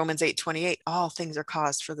 again, Romans 8:28, all things are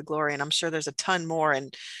caused for the glory. And I'm sure there's a ton more.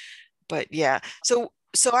 But yeah. So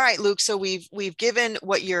all right, Luke. So we've given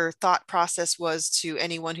what your thought process was to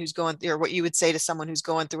anyone who's going through, or what you would say to someone who's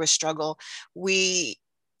going through a struggle.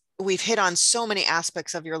 We've hit on so many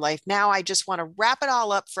aspects of your life. Now I just want to wrap it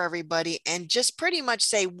all up for everybody and just pretty much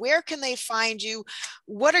say, where can they find you?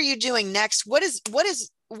 What are you doing next? What does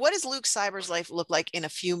Luke Seibert's life look like in a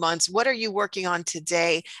few months? What are you working on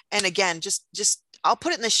today? And again, just I'll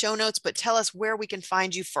put it in the show notes, but tell us where we can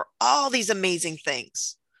find you for all these amazing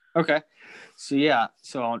things. Okay. So yeah.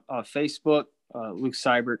 So on Facebook, Luke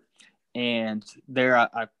Seibert, and there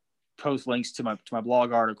I post links to my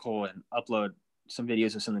blog article and upload some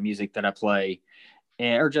videos of some of the music that I play,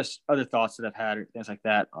 or just other thoughts that I've had, or things like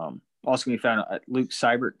that. Also can be found at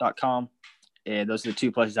lukeseibert.com. And those are the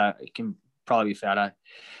two places I can probably be found.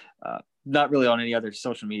 Not really on any other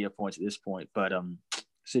social media points at this point, but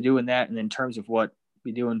so doing that. And then in terms of what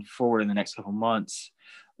we're doing forward in the next couple of months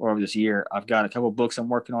or over this year, I've got a couple of books I'm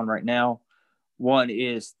working on right now. One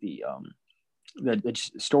is the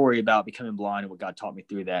story about becoming blind and what God taught me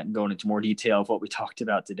through that, and going into more detail of what we talked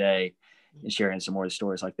about today, and sharing some more of the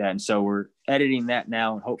stories like that. And so we're editing that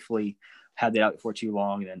now, and hopefully have that out before too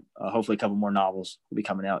long. And then hopefully a couple more novels will be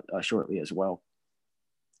coming out shortly as well.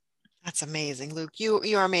 That's amazing, Luke.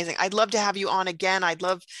 You're amazing. I'd love to have you on again. I'd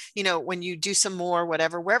love, you know, when you do some more,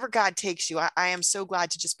 wherever God takes you. I am so glad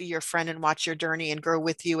to just be your friend and watch your journey and grow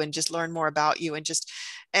with you and just learn more about you.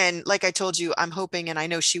 And like I told you, I'm hoping, and I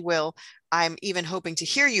know she will, I'm even hoping to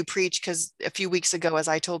hear you preach, because a few weeks ago, as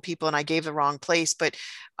I told people, and I gave the wrong place, but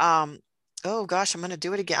oh gosh, I'm going to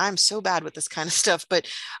do it again. I'm so bad with this kind of stuff, but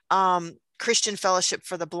Christian Fellowship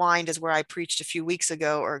for the Blind is where I preached a few weeks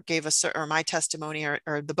ago, or gave or my testimony, or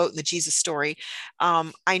the boat and the Jesus story.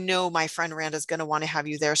 I know my friend Randa is going to want to have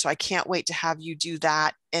you there. So I can't wait to have you do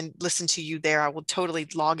that and listen to you there. I will totally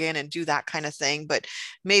log in and do that kind of thing, but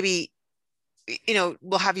maybe, you know,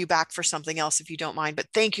 we'll have you back for something else if you don't mind. But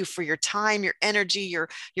thank you for your time, your energy,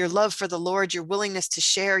 your love for the Lord, your willingness to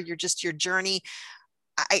share your journey.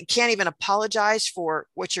 I can't even apologize for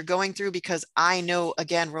what you're going through, because I know,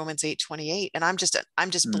 again, Romans 8:28, and I'm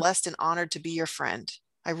just blessed and honored to be your friend.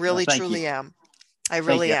 I really, truly am. I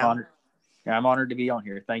really am. I'm honored to be on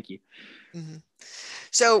here. Thank you. Mm-hmm.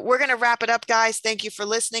 So we're going to wrap it up, guys. Thank you for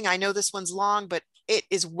listening. I know this one's long, but it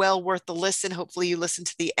is well worth the listen. Hopefully you listened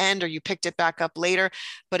to the end or you picked it back up later.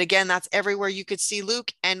 But again, that's everywhere you could see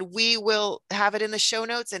Luke, and we will have it in the show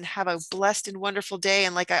notes. And have a blessed and wonderful day.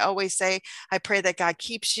 And like I always say, I pray that God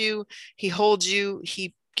keeps you, he holds you,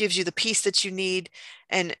 he gives you the peace that you need,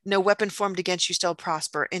 and no weapon formed against you shall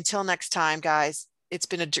prosper. Until next time, guys, it's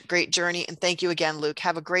been a great journey. And thank you again, Luke.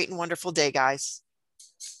 Have a great and wonderful day, guys.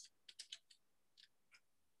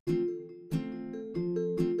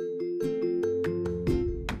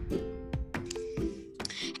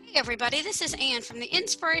 Hey everybody, this is Anne from the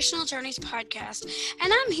Inspirational Journeys podcast,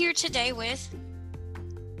 and I'm here today with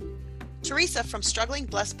Teresa from Struggling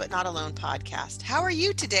Blessed But Not Alone podcast. How are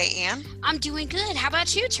you today, Anne? I'm doing good. How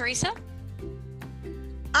about you, Teresa?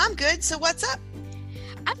 I'm good. So what's up?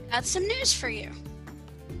 I've got some news for you.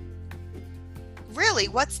 Really?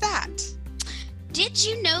 What's that? Did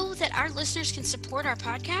you know that our listeners can support our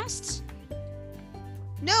podcasts?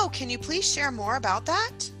 No, can you please share more about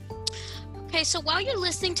that? Okay, so while you're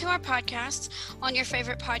listening to our podcasts on your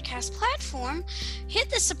favorite podcast platform, hit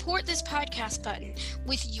the support this podcast button.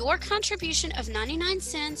 With your contribution of 99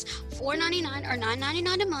 cents, $4.99, or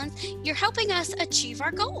 $9.99 a month, you're helping us achieve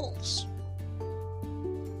our goals.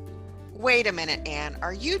 Wait a minute, Anne.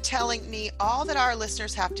 Are you telling me all that our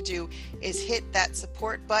listeners have to do is hit that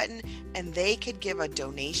support button and they could give a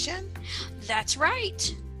donation? That's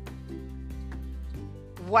right.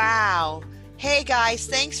 Wow. Hey guys,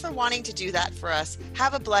 thanks for wanting to do that for us.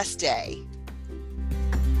 Have a blessed day.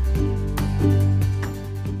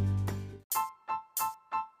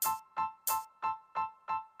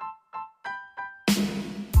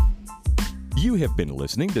 You have been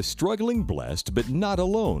listening to Struggling Blessed But Not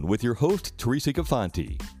Alone with your host, Teresa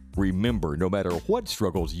Gafanti. Remember, no matter what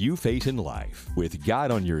struggles you face in life, with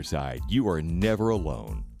God on your side, you are never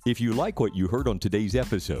alone. If you like what you heard on today's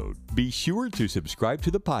episode, be sure to subscribe to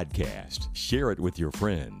the podcast, share it with your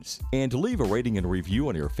friends, and leave a rating and review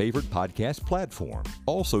on your favorite podcast platform.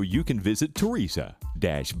 Also, you can visit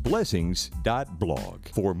teresa-blessings.blog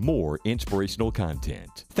for more inspirational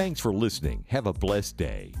content. Thanks for listening. Have a blessed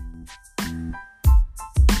day.